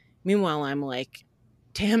 meanwhile, I'm like,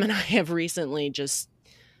 Tam and I have recently just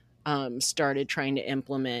started trying to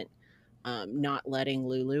implement not letting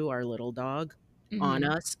Lulu, our little dog, on Mhm.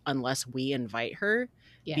 us unless we invite her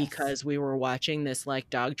Yes. because we were watching this like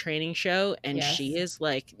dog training show and she Yes. is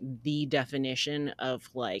like the definition of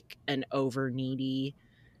like an over needy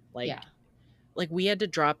like Yeah. we had to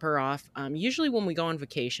drop her off usually when we go on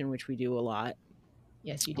vacation, which we do a lot,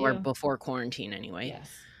 Yes, you or do. before quarantine anyway. Yes.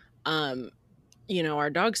 um our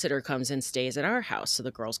dog sitter comes and stays at our house so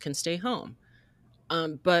the girls can stay home.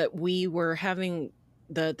 But we were having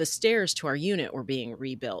the stairs to our unit were being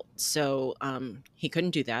rebuilt, so he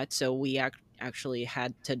couldn't do that. So we actually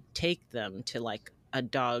had to take them to like a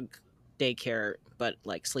dog daycare, but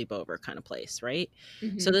like sleepover kind of place, right? So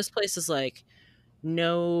Mhm. this place is like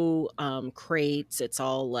no crates. It's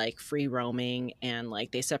all like free roaming, and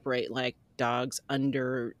like they separate like dogs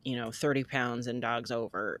under 30 pounds and dogs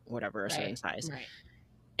over whatever a certain Right. size. Right.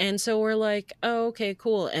 And so we're like, oh, okay,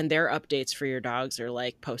 cool. And their updates for your dogs are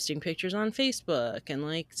like posting pictures on Facebook and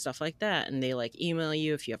like stuff like that. And they like email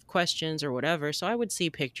you if you have questions or whatever. So I would see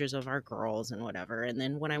pictures of our girls and whatever. And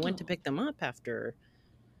then when I went to Oh. pick them up after,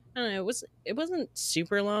 I don't know, it wasn't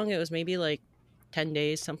super long. It was maybe like 10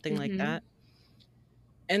 days, something like Mhm. that.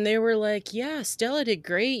 And they were like, yeah, Stella did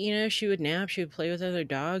great. She would nap, she would play with other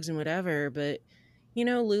dogs and whatever. But,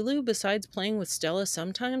 Lulu, besides playing with Stella,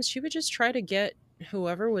 sometimes she would just try to get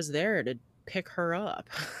whoever was there to pick her up.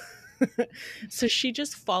 So she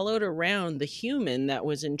just followed around the human that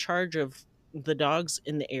was in charge of the dogs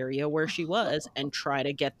in the area where she was and try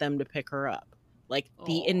to get them to pick her up. Like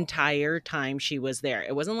the Oh. entire time she was there.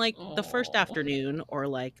 It wasn't like the first Oh. afternoon or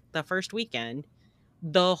like the first weekend,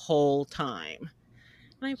 the whole time.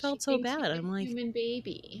 And I She felt so thinks she's bad. a I'm like, human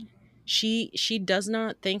baby. she does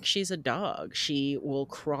not think she's a dog. She will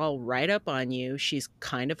crawl right up on you. She's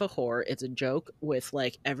kind of a whore. It's a joke with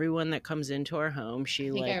like everyone that comes into our home. I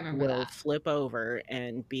She think I like remember will that. flip over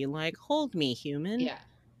and be like, "Hold me, human." Yeah.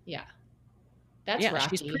 Yeah. That's Yeah,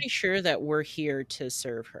 she's Rocky. pretty sure that we're here to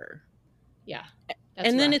serve her. Yeah. That's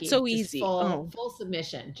And then it's Rocky. so Just easy. Oh. full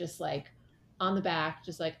submission. Just like on the back,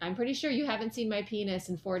 just like I'm pretty sure you haven't seen my penis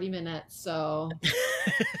in 40 minutes, so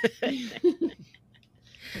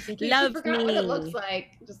just in case you Love forgot what it looks me.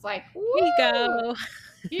 like, just like, Here you woo! go.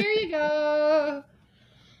 Here you go.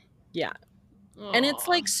 Yeah. And it's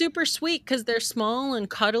Oh, like super sweet because they're small and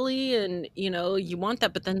cuddly, and you want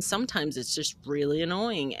that. But then sometimes it's just really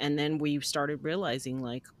annoying. And then we started realizing,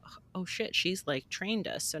 like, oh shit, she's like trained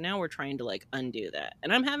us. So now we're trying to like undo that.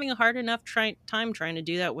 And I'm having a hard enough time trying to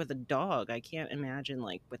do that with a dog. I can't imagine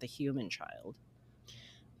like with a human child.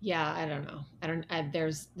 yeah. I don't know. I don't.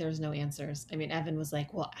 There's no answers. I mean, Evan was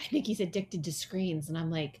like, "Well, I think he's addicted to screens," and I'm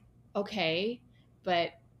like, "Okay,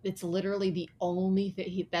 but it's literally the only thing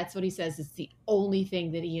he. That's what he says. It's the only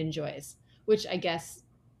thing that he enjoys, which I guess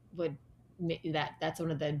would that's one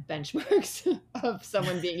of the benchmarks of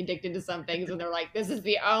someone being addicted to some things, and they're like, this is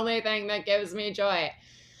the only thing that gives me joy."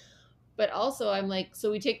 But also, I'm like,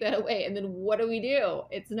 so we take that away, and then what do we do?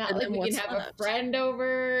 It's not And like then we can what's have a left? friend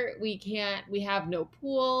over. We can't, we have no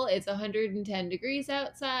pool. It's 110 degrees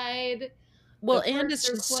outside. Well, The and parks it's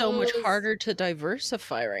are just so much closed. harder to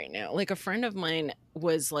diversify right now. Like a friend of mine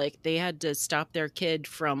was like, they had to stop their kid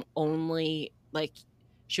from only like,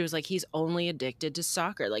 she was like, he's only addicted to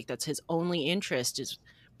soccer. Like that's his only interest is Yeah.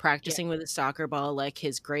 practicing with a soccer ball. Like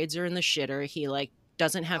his grades are in the shitter. He like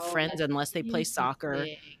doesn't have Oh, friends that's unless they play soccer.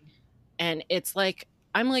 interesting. And it's like,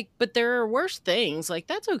 I'm like, but there are worse things. Like,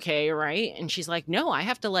 that's okay, right? And she's like, no, I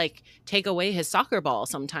have to like take away his soccer ball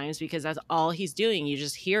sometimes because that's all he's doing. You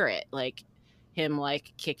just hear it, like him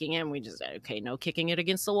like kicking him. We just, okay, no kicking it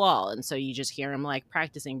against the wall. And so you just hear him like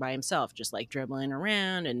practicing by himself, just like dribbling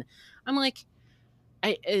around. And I'm like,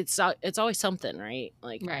 it's always something, right?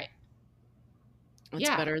 Like, Right. it's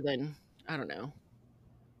Yeah, better than, I don't know,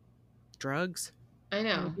 drugs, I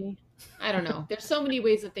know. maybe. I don't know. There's so many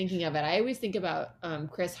ways of thinking of it. I always think about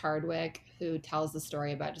Chris Hardwick, who tells the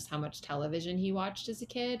story about just how much television he watched as a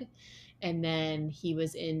kid, and then he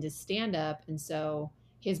was into stand up, and so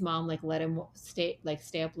his mom like let him stay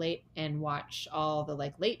up late and watch all the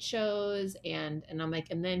like late shows, and I'm like,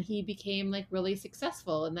 and then he became like really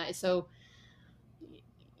successful, and that so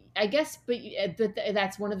I guess, but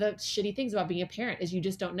that's one of the shitty things about being a parent is you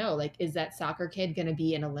just don't know. Like, is that soccer kid going to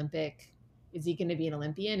be an Olympic? Is he going to be an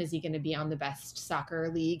Olympian? Is he going to be on the best soccer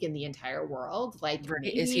league in the entire world? Like, Right.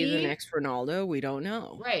 Is he the maybe, next Ronaldo? We don't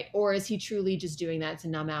know. right? Or is he truly just doing that to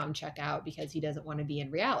numb out and check out because he doesn't want to be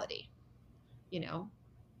in reality? You know,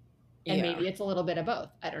 and Yeah. maybe it's a little bit of both.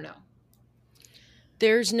 I don't know.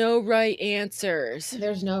 There's no right answers.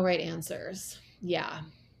 There's no right answers. Yeah.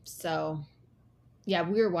 So Yeah,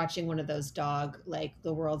 we were watching one of those dog, like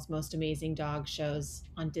the world's most amazing dog shows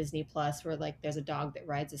on Disney Plus, where like there's a dog that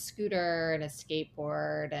rides a scooter and a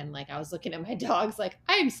skateboard, and like I was looking at my dogs like,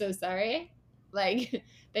 I'm so sorry. Like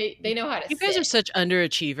they know how to You guys are sit. such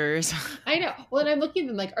underachievers. I know. Well, and I'm looking at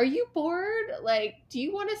them like, are you bored? Like, do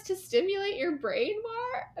you want us to stimulate your brain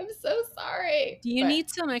more? I'm so sorry. Do you But need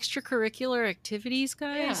some extracurricular activities,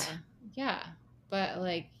 guys? yeah, yeah. But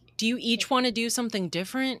like, Do you each want to do something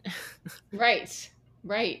different? right,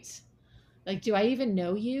 right. Like, do I even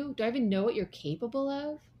know you? Do I even know what you're capable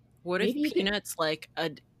of? What Maybe if you could. Peanut's like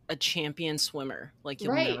a champion swimmer? Like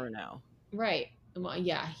you'll Right, never know. right. Well,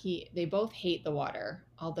 yeah, they both hate the water.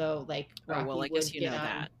 Although, like, Oh well, I guess you know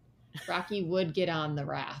that. Rocky would get on the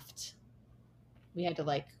raft. We had to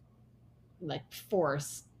like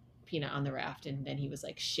force Peanut on the raft, and then he was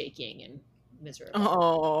like shaking and miserable.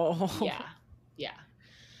 Oh, Yeah, yeah.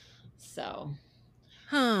 So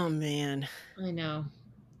oh man, I know,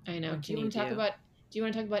 I know. what can you do? Do you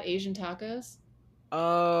want to talk about Asian tacos?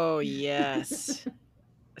 Oh yes.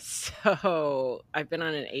 So I've been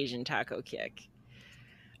on an Asian taco kick.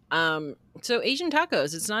 So Asian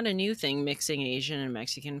tacos, it's not a new thing, mixing Asian and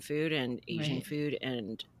Mexican food and Asian Right. food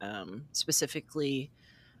and specifically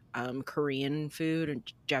Korean food and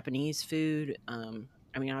Japanese food.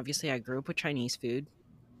 I mean, obviously I grew up with Chinese food.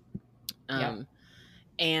 Yep. Um,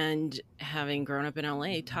 and having grown up in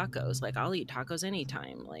LA, tacos, like I'll eat tacos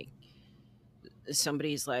anytime. Like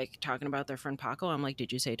somebody's like talking about their friend Paco, I'm like,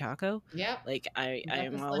 did you say taco? Yep. Like I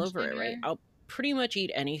am Breakfast, all lunch, over it, right? dinner, I'll pretty much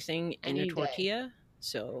eat anything in a any day. tortilla.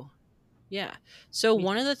 So yeah. So Me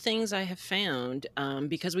one of the things I have found,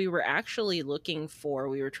 because we were actually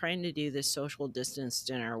we were trying to do this social distance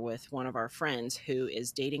dinner with one of our friends who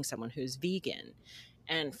is dating someone who's vegan.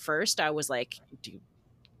 And first I was like,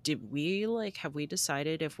 did we like, have we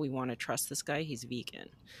decided if we want to trust this guy? He's vegan.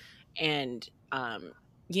 And,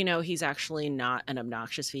 he's actually not an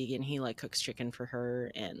obnoxious vegan. He like cooks chicken for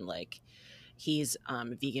her and like, he's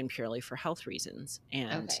vegan purely for health reasons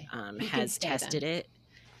and Okay. He can has stay tested then. it,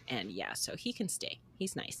 and yeah, so he can stay.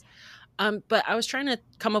 He's nice. But I was trying to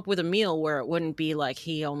come up with a meal where it wouldn't be like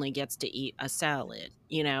he only gets to eat a salad,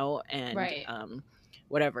 and Right.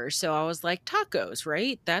 whatever. So I was like, tacos,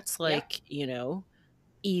 right? That's Yep. like,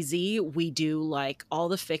 easy. We do like all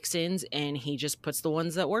the fixins and he just puts the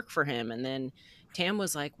ones that work for him. And then Tam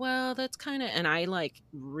was like, well, that's kind of, and I like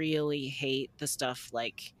really hate the stuff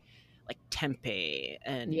like tempeh,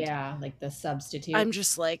 and Yeah, like the I'm substitute,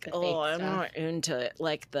 just like, the oh, fake I'm stuff. not into it.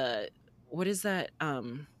 Like what is that?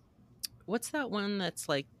 What's that one that's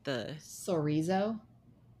like the, Chorizo.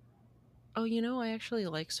 oh, I actually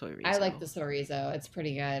like soy I like the rizo, chorizo. It's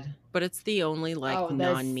pretty good. but it's the only like Oh,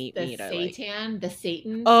 non-meat the meat I like. seitan, the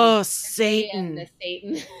Satan, the Oh, tempeh and the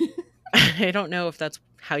Satan. Satan. I don't know if that's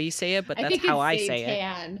how you say it, but I that's think how it's I say it.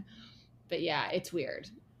 seitan, but yeah, it's weird.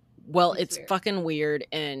 Well, It's it's weird. fucking weird,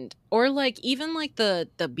 and or like even like the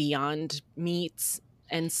Beyond meats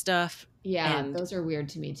and stuff, Yeah, and those are weird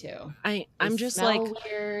to me too. They I'm just like, smell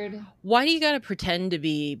weird. why do you got to pretend to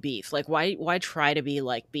be beef? Like why try to be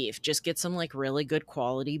like beef? Just get some like really good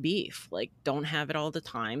quality beef. Like don't have it all the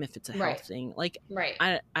time if it's a Right. health thing. Like Right.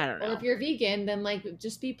 I don't Or if know. you're vegan, then like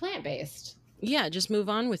just be plant-based. Yeah, just move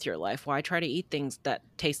on with your life. Why try to eat things that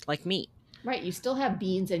taste like meat? Right. You still have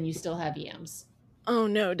beans and you still have yams. Oh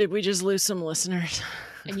no, did we just lose some listeners?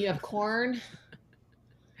 And you have corn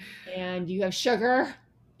and you have sugar.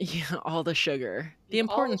 Yeah, all the sugar. The You have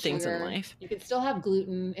all the important things in sugar. life. You can still have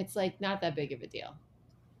gluten. It's like not that big of a deal.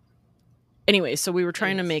 Anyway, so we were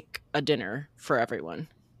trying to Anyways. make a dinner for everyone.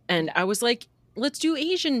 And I was like, let's do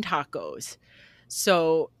Asian tacos.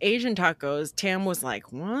 So, Asian tacos, Tam was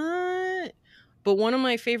like, what? But one of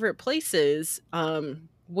my favorite places,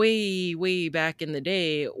 way back in the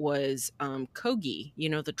day was Kogi,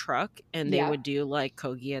 the truck, and they Yeah. would do like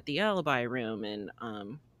Kogi at the Alibi Room in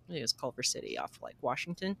I think it was Culver City off like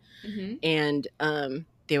Washington. Mm-hmm. And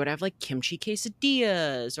they would have like kimchi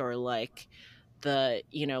quesadillas or like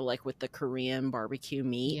like with the Korean barbecue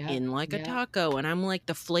meat Yeah. in like a Yeah. taco. And I'm like,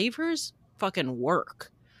 the flavors fucking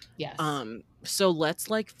work. Yes. So let's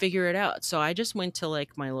like figure it out. So I just went to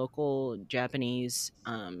like my local Japanese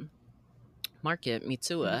market,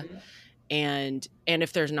 Mitsuya, Mhm. and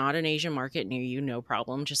if there's not an Asian market near you, no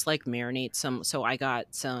problem, just like marinate some. So I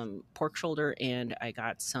got some pork shoulder and I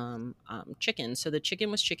got some chicken. So the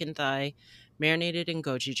chicken was chicken thigh marinated in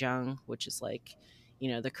gochujang, which is like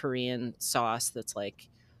the Korean sauce that's like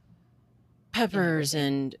peppers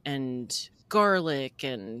and garlic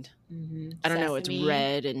and Mm-hmm. I don't know, it's Sesame.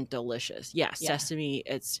 red and delicious. Yeah, Yeah. sesame,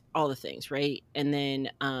 it's all the things, right? And then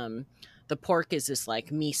The pork is this like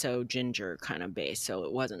miso ginger kind of base, so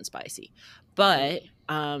it wasn't spicy. But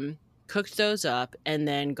Right. cooked those up and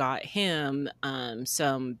then got him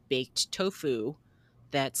some baked tofu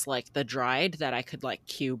that's like the dried that I could like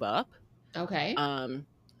cube up. Okay. Um,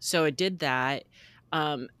 so I did that.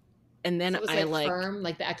 Um, and So then it was I like like firm,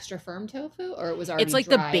 like the extra firm tofu, or it was it's already like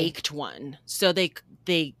the dried? baked one. So they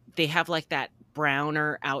have like that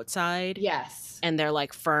browner outside Yes. and they're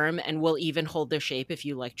like firm and will even hold their shape if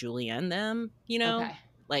you like julienne them, you know? Okay.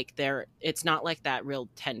 Like it's not like that real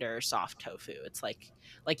tender soft tofu. It's like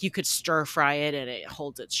you could stir fry it and it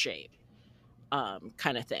holds its shape.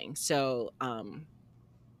 Kind of thing. So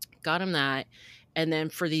got him that. And then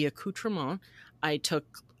for the accoutrement, I took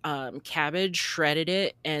cabbage, shredded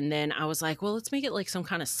it, and then I was like, well, let's make it like some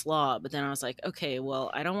kind of slaw. But then I was like, okay, well,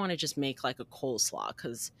 I don't want to just make like a coleslaw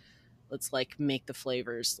because let's like make the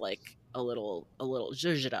flavors like a little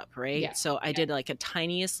zhuzh it up, right? Yeah. So I did like a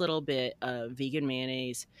tiniest little bit of vegan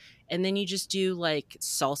mayonnaise, and then you just do like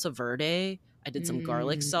salsa verde. I did some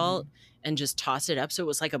garlic Mm. salt and just toss it up so it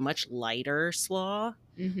was like a much lighter slaw.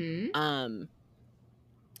 Mm-hmm. Um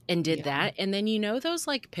and did Yum. that. And then you know those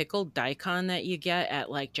like pickled daikon that you get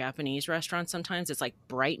at like Japanese restaurants sometimes? It's like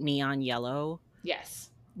bright neon yellow. Yes.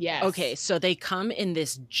 Okay, Yes. so they come in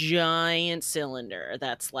this giant cylinder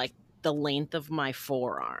that's like the length of my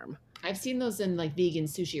forearm. I've seen those in like vegan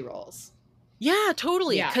sushi rolls. Yeah,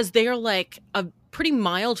 totally. Yeah. Because they are like a pretty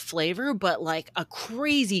mild flavor, but like a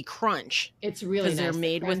crazy crunch It's really because they're nice. The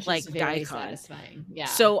made with crunch is like very daikon. satisfying. Yeah.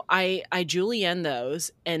 So I julienne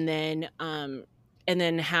those and then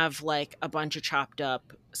have like a bunch of chopped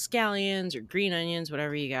up scallions or green onions,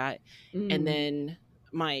 whatever you got. And Mm. then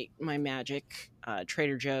my magic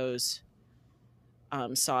Trader Joe's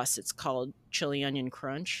sauce. It's called chili onion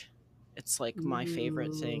crunch. It's like my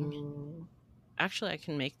favorite thing. Ooh. Actually, I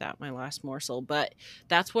can make that my last morsel, but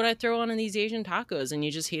that's what I throw on in these Asian tacos. And you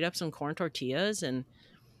just heat up some corn tortillas and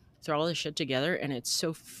throw all this shit together, and it's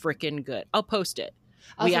so freaking good. I'll post it.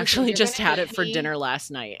 I was We gonna say, actually you're just gonna had it hate for me. dinner last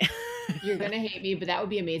night. You're gonna hate me, but that would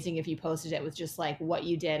be amazing if you posted it with just like what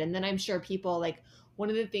you did. And then I'm sure people like one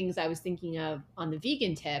of the things I was thinking of on the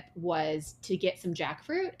vegan tip was to get some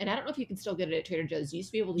jackfruit. And I don't know if you can still get it at Trader Joe's. You used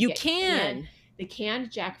to be able to You get can. the canned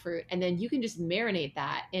jackfruit, and then you can just marinate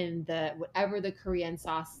that in the whatever the Korean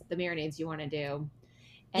sauce, the marinades you want to do.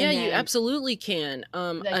 Yeah, And you then absolutely can.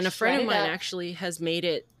 like And a friend shred of it mine up. actually has made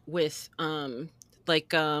it with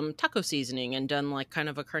taco seasoning and done like kind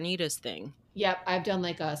of a carnitas thing. Yep, I've done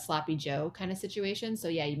like a sloppy Joe kind of situation. So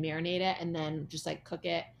yeah, you marinate it and then just like cook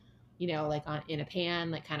it, like on in a pan,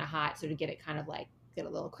 like kind of hot, so to get it kind of like get a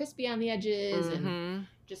little crispy on the edges and Mm-hmm.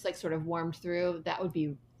 just like sort of warmed through. That would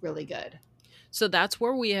be really good. So that's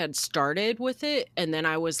where we had started with it. And then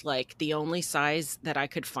I was like, the only size that I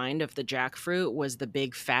could find of the jackfruit was the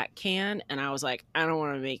big fat can. And I was like, I don't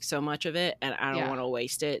want to make so much of it and I don't Yeah, want to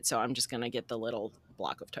waste it. So I'm just going to get the little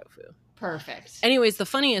block of tofu. perfect. Anyways, the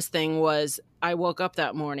funniest thing was I woke up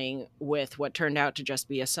that morning with what turned out to just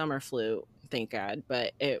be a summer flu, thank God.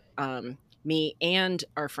 But me and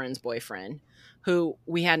our friend's boyfriend, who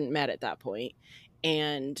we hadn't met at that point,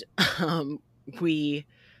 and we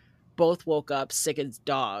both woke up sick as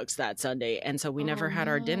dogs that Sunday, and so we Oh never had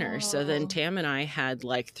our dinner. So then no. Tam and I had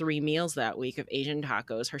like 3 meals that week of Asian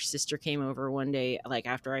tacos. Her sister came over one day, like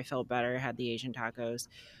after I felt better, had the Asian tacos.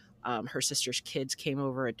 Her sister's kids came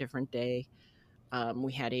over a different day.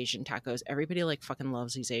 We had Asian tacos. Everybody like fucking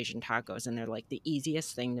loves these Asian tacos, and they're like the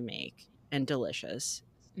easiest thing to make and delicious.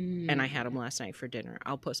 And I had them Mm, last night for dinner.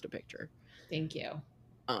 I'll post a picture. thank you.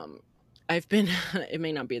 Um, I've been. It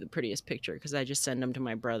may not be the prettiest picture because I just send them to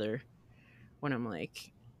my brother when I'm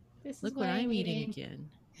like, This is look what what I'm I'm eating eating.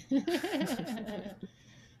 again.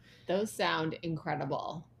 Those sound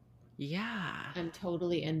incredible. Yeah. I'm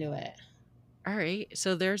totally into it. All right.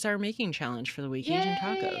 So there's our making challenge for the week, Asian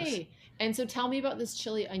tacos. Yay! And so tell me about this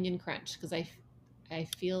chili onion crunch because I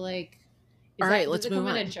feel like All is right, that does let's it move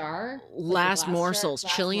come in on. a jar like a Last glass jar? morsels,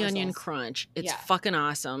 Glass chili onion morsels. crunch. It's Yeah. fucking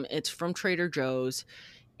awesome. It's from Trader Joe's.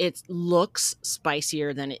 It looks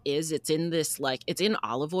spicier than it is. It's in this like it's in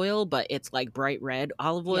olive oil, but it's like bright red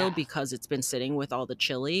olive oil Yeah. because it's been sitting with all the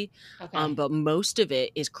chili. Okay. But most of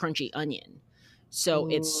it is crunchy onion. So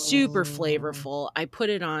it's super Ooh. flavorful. I put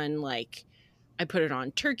it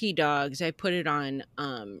on turkey dogs. I put it on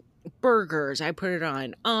burgers. I put it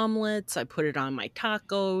on omelets. I put it on my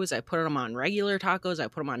tacos. I put them on regular tacos. I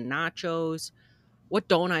put them on nachos. What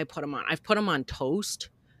don't I put them on? I've put them on toast.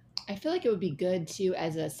 I feel like it would be good too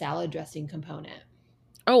as a salad dressing component.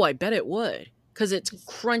 Oh, I bet it would. because it's Just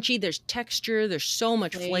crunchy. There's texture. There's so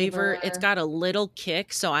much flavor. It's flavor. got a little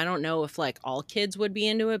kick. So I don't know if like all kids would be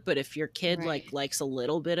into it, but if your kid like Right. likes a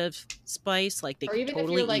little bit of spice, like they Or could even if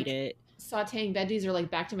totally you're eat like it. sauteing veggies or like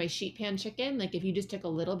back to my sheet pan chicken, like if you just took a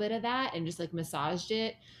little bit of that and just like massaged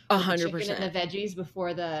it A with the hundred chicken and the percent. veggies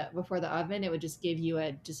before the oven, it would just give you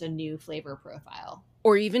a just a new flavor profile.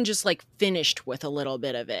 Or even just like finished with a little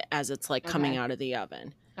bit of it as it's like coming Okay. out of the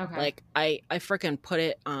oven. Okay. Like I freaking put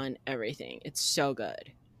it on everything. It's so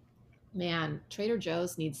good. Man, Trader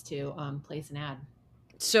Joe's needs to place an ad.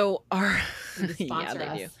 So our Need to yeah, sponsor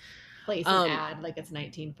they do. us. Place an Um ad like it's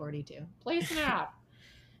 1942. Place an ad.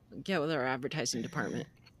 get with our advertising department.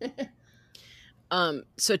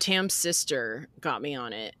 So Tam's sister got me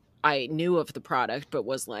on it. I knew of the product, but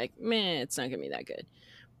was like, meh, it's not gonna be that good.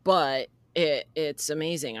 But it's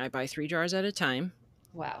amazing. I buy 3 jars at a time.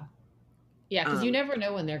 Wow. Yeah, because you Um, never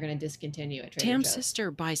know when they're going to discontinue at Trader Tam's Joe's.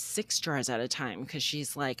 sister buys 6 jars at a time because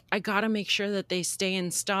she's like, I gotta make sure that they stay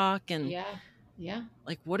in stock. And Yeah. Yeah.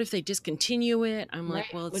 like, what if they discontinue it? I'm like,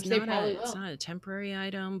 Right. well, Which they probably it's will. not a temporary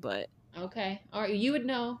item, but Okay. All right. You would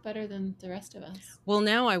know better than the rest of us. well,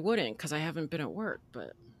 now I wouldn't because I haven't been at work.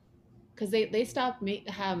 But Because they stopped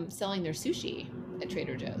selling their sushi at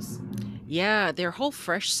Trader Joe's. yeah, their whole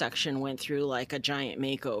fresh section went through like a giant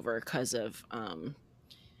makeover because of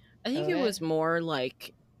I think it COVID. was more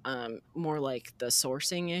like the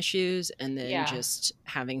sourcing issues and then Yeah. just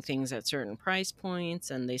having things at certain price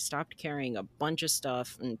points, and they stopped carrying a bunch of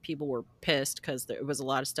stuff and people were pissed because there was a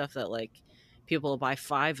lot of stuff that like people will buy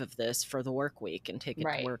 5 of this for the work week and take it to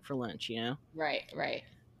Right. work for lunch, you know. Right. Right.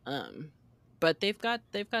 um but they've got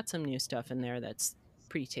some new stuff in there that's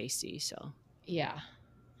pretty tasty. So Yeah.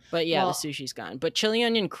 but yeah, the Well, sushi's gone, but chili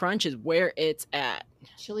onion crunch is where it's at.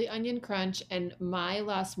 chili onion crunch and my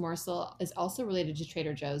last morsel is also related to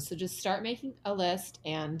Trader Joe's. So just start making a list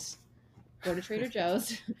and go to Trader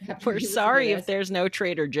Joe's after We're you listen to sorry if this. there's no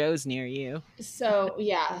Trader Joe's near you. So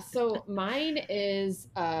yeah, so mine is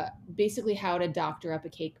basically how to doctor up a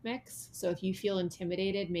cake mix. So if you feel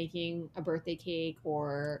intimidated making a birthday cake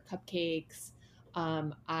or cupcakes,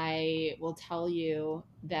 I will tell you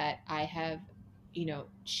that I have,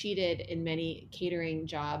 cheated in many catering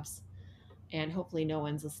jobs, and hopefully no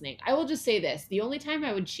one's listening. I will just say this: the only time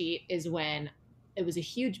I would cheat is when it was a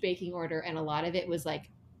huge baking order and a lot of it was like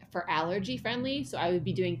for allergy friendly. So I would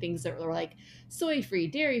be doing things that were like soy free,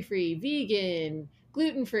 dairy free, vegan,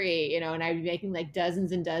 gluten free, and I'd be making like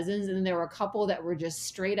dozens and dozens. And then there were a couple that were just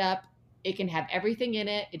straight up, it can have everything in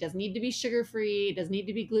it. It doesn't need to be sugar free. It doesn't need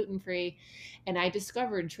to be gluten free. And I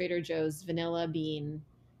discovered Trader Joe's vanilla bean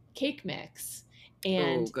cake mix, Oh,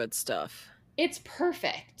 and good stuff. it's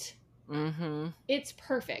perfect. Mm-hmm. It's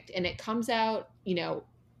perfect. And it comes out,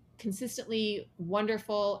 consistently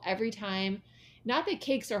wonderful every time. Not that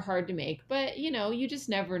cakes are hard to make, but you just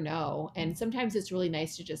never know. And sometimes it's really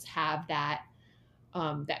nice to just have that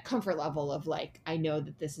comfort level of like, I know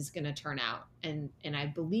that this is going to turn out. And I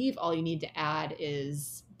believe all you need to add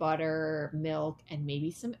is butter, milk, and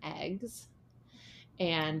maybe some eggs.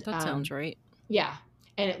 And That sounds right. yeah,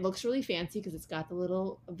 and it looks really fancy because it's got the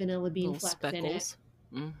little vanilla bean Little flecks in it. speckles.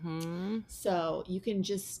 Mm-hmm. So you can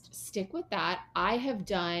just stick with that. I have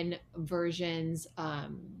done versions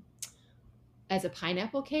as a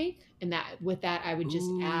pineapple cake, and that with that I would just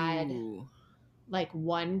add Ooh, like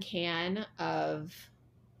 1 can of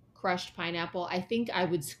crushed pineapple. I think I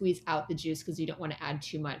would squeeze out the juice because you don't want to add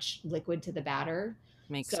too much liquid to the batter.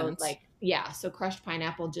 makes So sense. like yeah, so crushed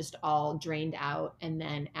pineapple just all drained out, and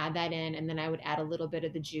then add that in, and then I would add a little bit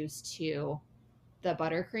of the juice to the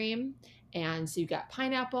buttercream. And so you got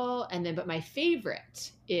pineapple, and then but my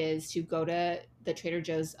favorite is to go to the Trader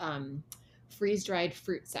Joe's freeze dried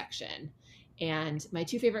fruit section. And my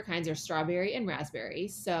two favorite kinds are strawberry and raspberry.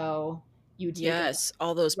 So you take a Yes,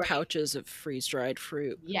 all those right. pouches of freeze dried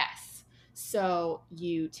fruit. Yes. So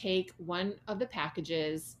you take one of the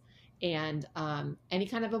packages and any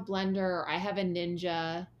kind of a blender, or I have a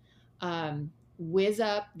Ninja, whiz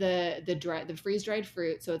up the freeze dried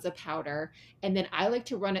fruit so it's a powder, and then I like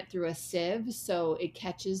to run it through a sieve so it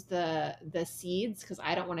catches the seeds because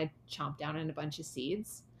I don't want to chomp down on a bunch of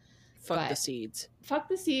seeds. Fuck the But seeds. fuck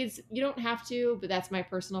the seeds, you don't have to, but that's my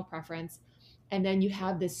personal preference. And then you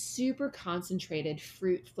have this super concentrated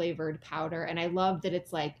fruit flavored powder, and I love that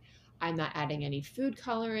it's like I'm not adding any food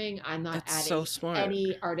coloring, I'm not That's so adding smart.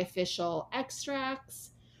 any artificial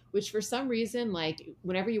extracts, which for some reason, like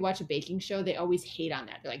whenever you watch a baking show, they always hate on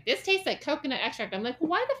that. They're like, this tastes like coconut extract. I'm like, well,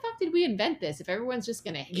 why the fuck did we invent this if everyone's just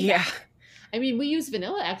gonna hate on Yeah. it? I mean, we use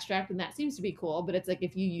vanilla extract and that seems to be cool, but it's like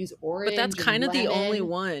if you use But that's orange and kind of the only lemon.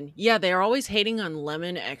 one. Yeah, they're always hating on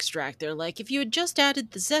lemon extract. They're like, if you had just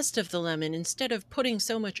added the zest of the lemon instead of putting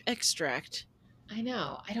so much extract. I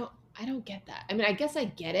know. I don't get that. I mean, I guess I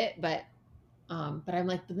get it, but I'm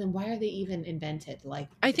like, but then why are they even invented? Like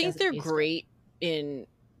I if it think doesn't they're taste good. great in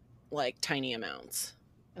like tiny amounts,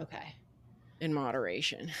 Okay. in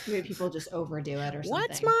moderation. Maybe people just overdo it or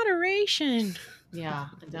What's something. moderation? Yeah,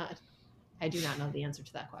 I do not know the answer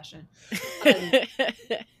to that question. Um,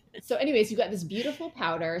 so anyways, you got this beautiful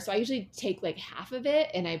powder. So I usually take like half of it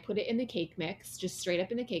and I put it in the cake mix, just straight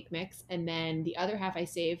up in the cake mix, and then the other half I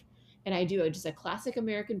save and I do just a classic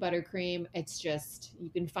American buttercream. It's just you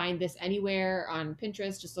can find this anywhere on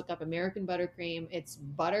Pinterest. Just look up American buttercream. It's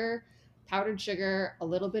butter, powdered sugar, a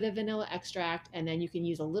little bit of vanilla extract, and then you can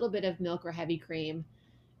use a little bit of milk or heavy cream.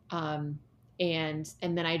 Um, and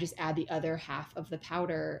then I just add the other half of the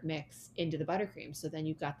powder mix into the buttercream. So then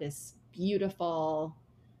you've got this beautiful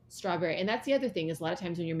strawberry. And that's the other thing is a lot of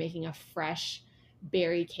times when you're making a fresh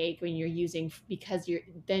berry cake, when you're using because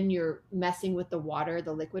you're messing with the water,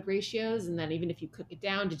 the liquid ratios, and then even if you cook it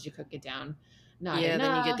down, did you cook it down not Yeah, then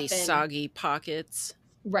you get enough? these And soggy pockets.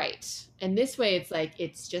 right. And this way it's like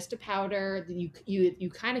it's just a powder. You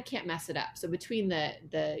kind of can't mess it up. So between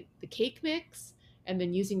the cake mix and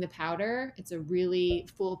then using the powder, it's a really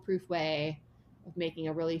foolproof way of making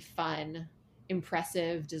a really fun,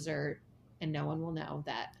 impressive dessert and no one will know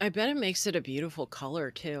that I bet it makes it a beautiful color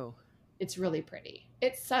too. it's really pretty.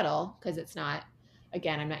 It's subtle because it's not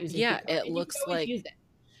again, I'm not using Yeah, food it coloring. And you can looks always like use it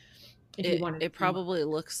if you it wanted it to be more. probably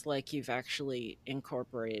looks like you've actually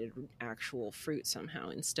incorporated actual fruit somehow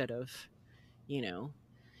instead of, you know,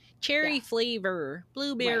 Yeah. cherry flavor,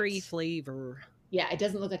 blueberry Right. flavor. Yeah, it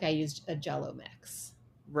doesn't look like I used a Jello mix.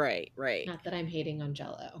 Right, right. Not that I'm hating on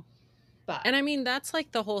Jello, but And I mean, that's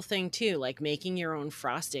like the whole thing too, like making your own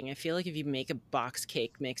frosting. I feel like if you make a box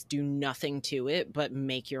cake mix, do nothing to it, but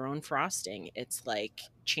make your own frosting, it's like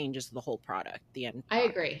changes the whole product, the end I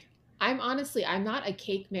product. agree. I'm not a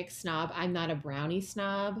cake mix snob. I'm not a brownie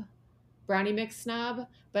mix snob,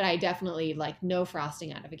 but I definitely like no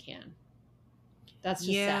frosting out of a can. That's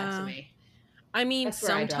just sad to Yeah. me. I mean, That's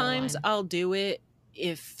where I draw the sometimes line. I'll do it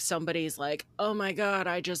if somebody's like, "Oh my god,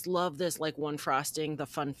 I just love this like one frosting, the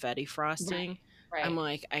funfetti Right. frosting." I'm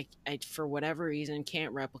Right. like, I for whatever reason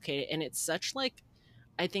can't replicate it, and it's such like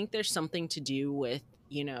I think there's something to do with,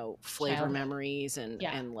 you know, flavor Childhood. memories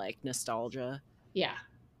Yeah. and like nostalgia. Yeah. It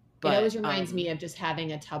But always reminds me of just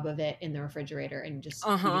having a tub of it in the refrigerator and just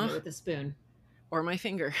eating uh-huh, it with a spoon or my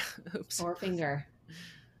finger. Oops. or finger.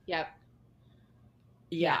 Yep.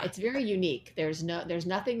 Yeah, Yeah. it's very unique. There's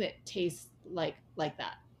nothing that tastes like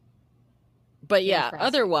that. But No yeah, frosting.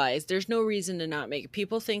 otherwise, there's no reason to not make it.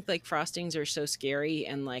 People think like frostings are so scary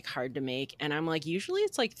and like hard to make. And I'm like, usually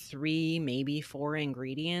it's like three, maybe four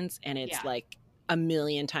ingredients, and it's Yeah. like a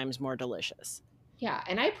million times more delicious. Yeah,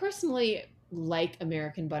 and I personally like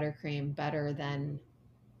American buttercream better than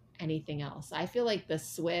anything else. I feel like the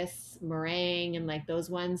Swiss meringue and like those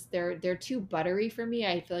ones, they're too buttery for me.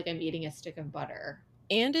 I feel like I'm eating a stick of butter.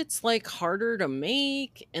 And it's like harder to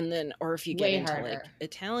make. And then, or if you get Way into like harder.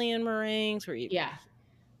 Italian meringues where you, Yeah.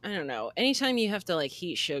 I don't know, anytime you have to like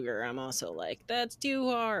heat sugar, I'm also like, that's too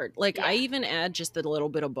hard. Like, I Yeah. even add just a little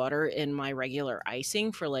bit of butter in my regular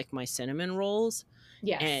icing for like my cinnamon rolls,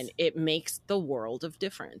 and Yes. it makes the world of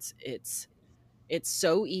difference. It's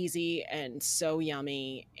so easy and so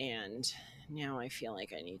yummy, and now I feel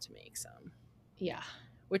like I need to make some, Yeah.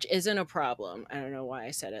 which isn't a problem. I don't know why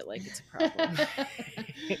I said it like it's a problem.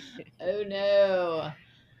 Oh no.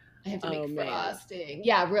 I have to Oh make man. frosting.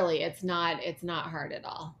 Yeah, really, it's not hard at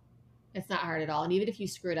all. It's not hard at all. And even if you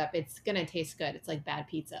screw it up, it's gonna taste good. It's like bad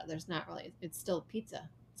pizza. There's not really it's still pizza.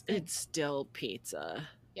 It's good. It's still pizza.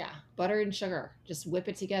 Yeah. Butter and sugar. Just whip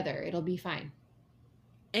it together. It'll be fine.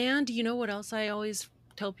 And you know what else I always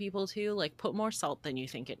tell people to? Like, put more salt than you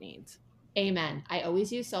think it needs. Amen. I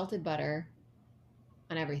always use salted butter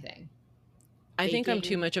on everything. I think I'm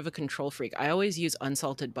too Baking. much of a control freak. I always use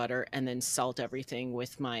unsalted butter and then salt everything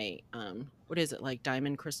with my what is it, like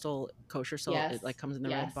Diamond Crystal kosher salt? It like Yes. comes in the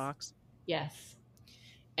red Yes. box. Yes.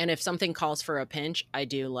 And if something calls for a pinch, I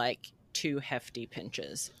do like two hefty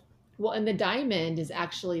pinches. Well, and the diamond is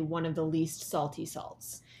actually one of the least salty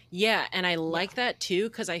salts. Yeah, and I Yeah. like that too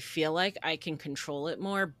because I feel like I can control it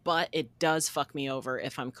more, but it does fuck me over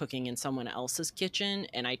if I'm cooking in someone else's kitchen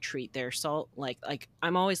and I treat their salt like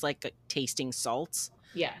I'm always like tasting salts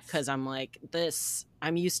Yes. because I'm like this.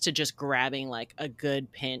 I'm used to just grabbing like a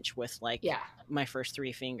good pinch with like Yeah. my first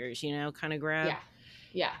three fingers, you know, kind of grab. Yeah.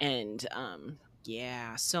 Yeah. And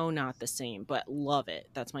Yeah, so not the same, but love it.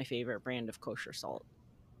 That's my favorite brand of kosher salt.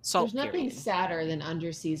 There's Salt, nothing period. sadder than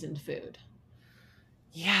under-seasoned food.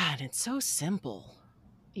 Yeah, and it's so simple.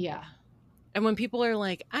 Yeah, And when people are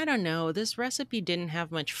like, I don't know, this recipe didn't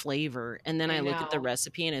have much flavor. And then I I look at the know.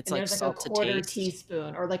 recipe and it's And like there's like a salt to quarter taste.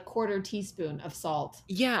 teaspoon or like quarter teaspoon of salt.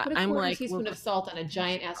 Yeah, Put a I'm quarter like, well, teaspoon of salt on a what's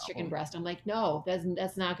giant the ass chicken problem? breast. I'm like, no,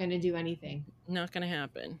 that's not going to do anything. Not going to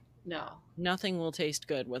happen. No. Nothing will taste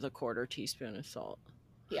good with a quarter teaspoon of salt.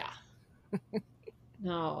 Yeah.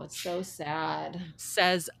 No, it's so sad.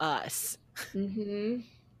 Says us. Mm-hmm.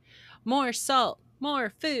 More salt,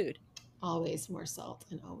 more food. Always more salt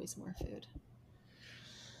and always more food.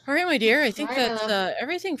 All right, my dear. I All think right, my that's love.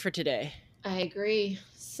 everything for today. I agree.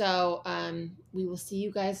 So we will see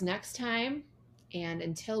you guys next time. And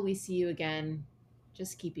until we see you again,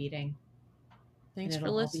 just keep eating and Thanks for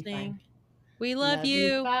it'll all be fine. listening. We love Love you.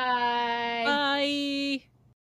 you. Bye. Bye.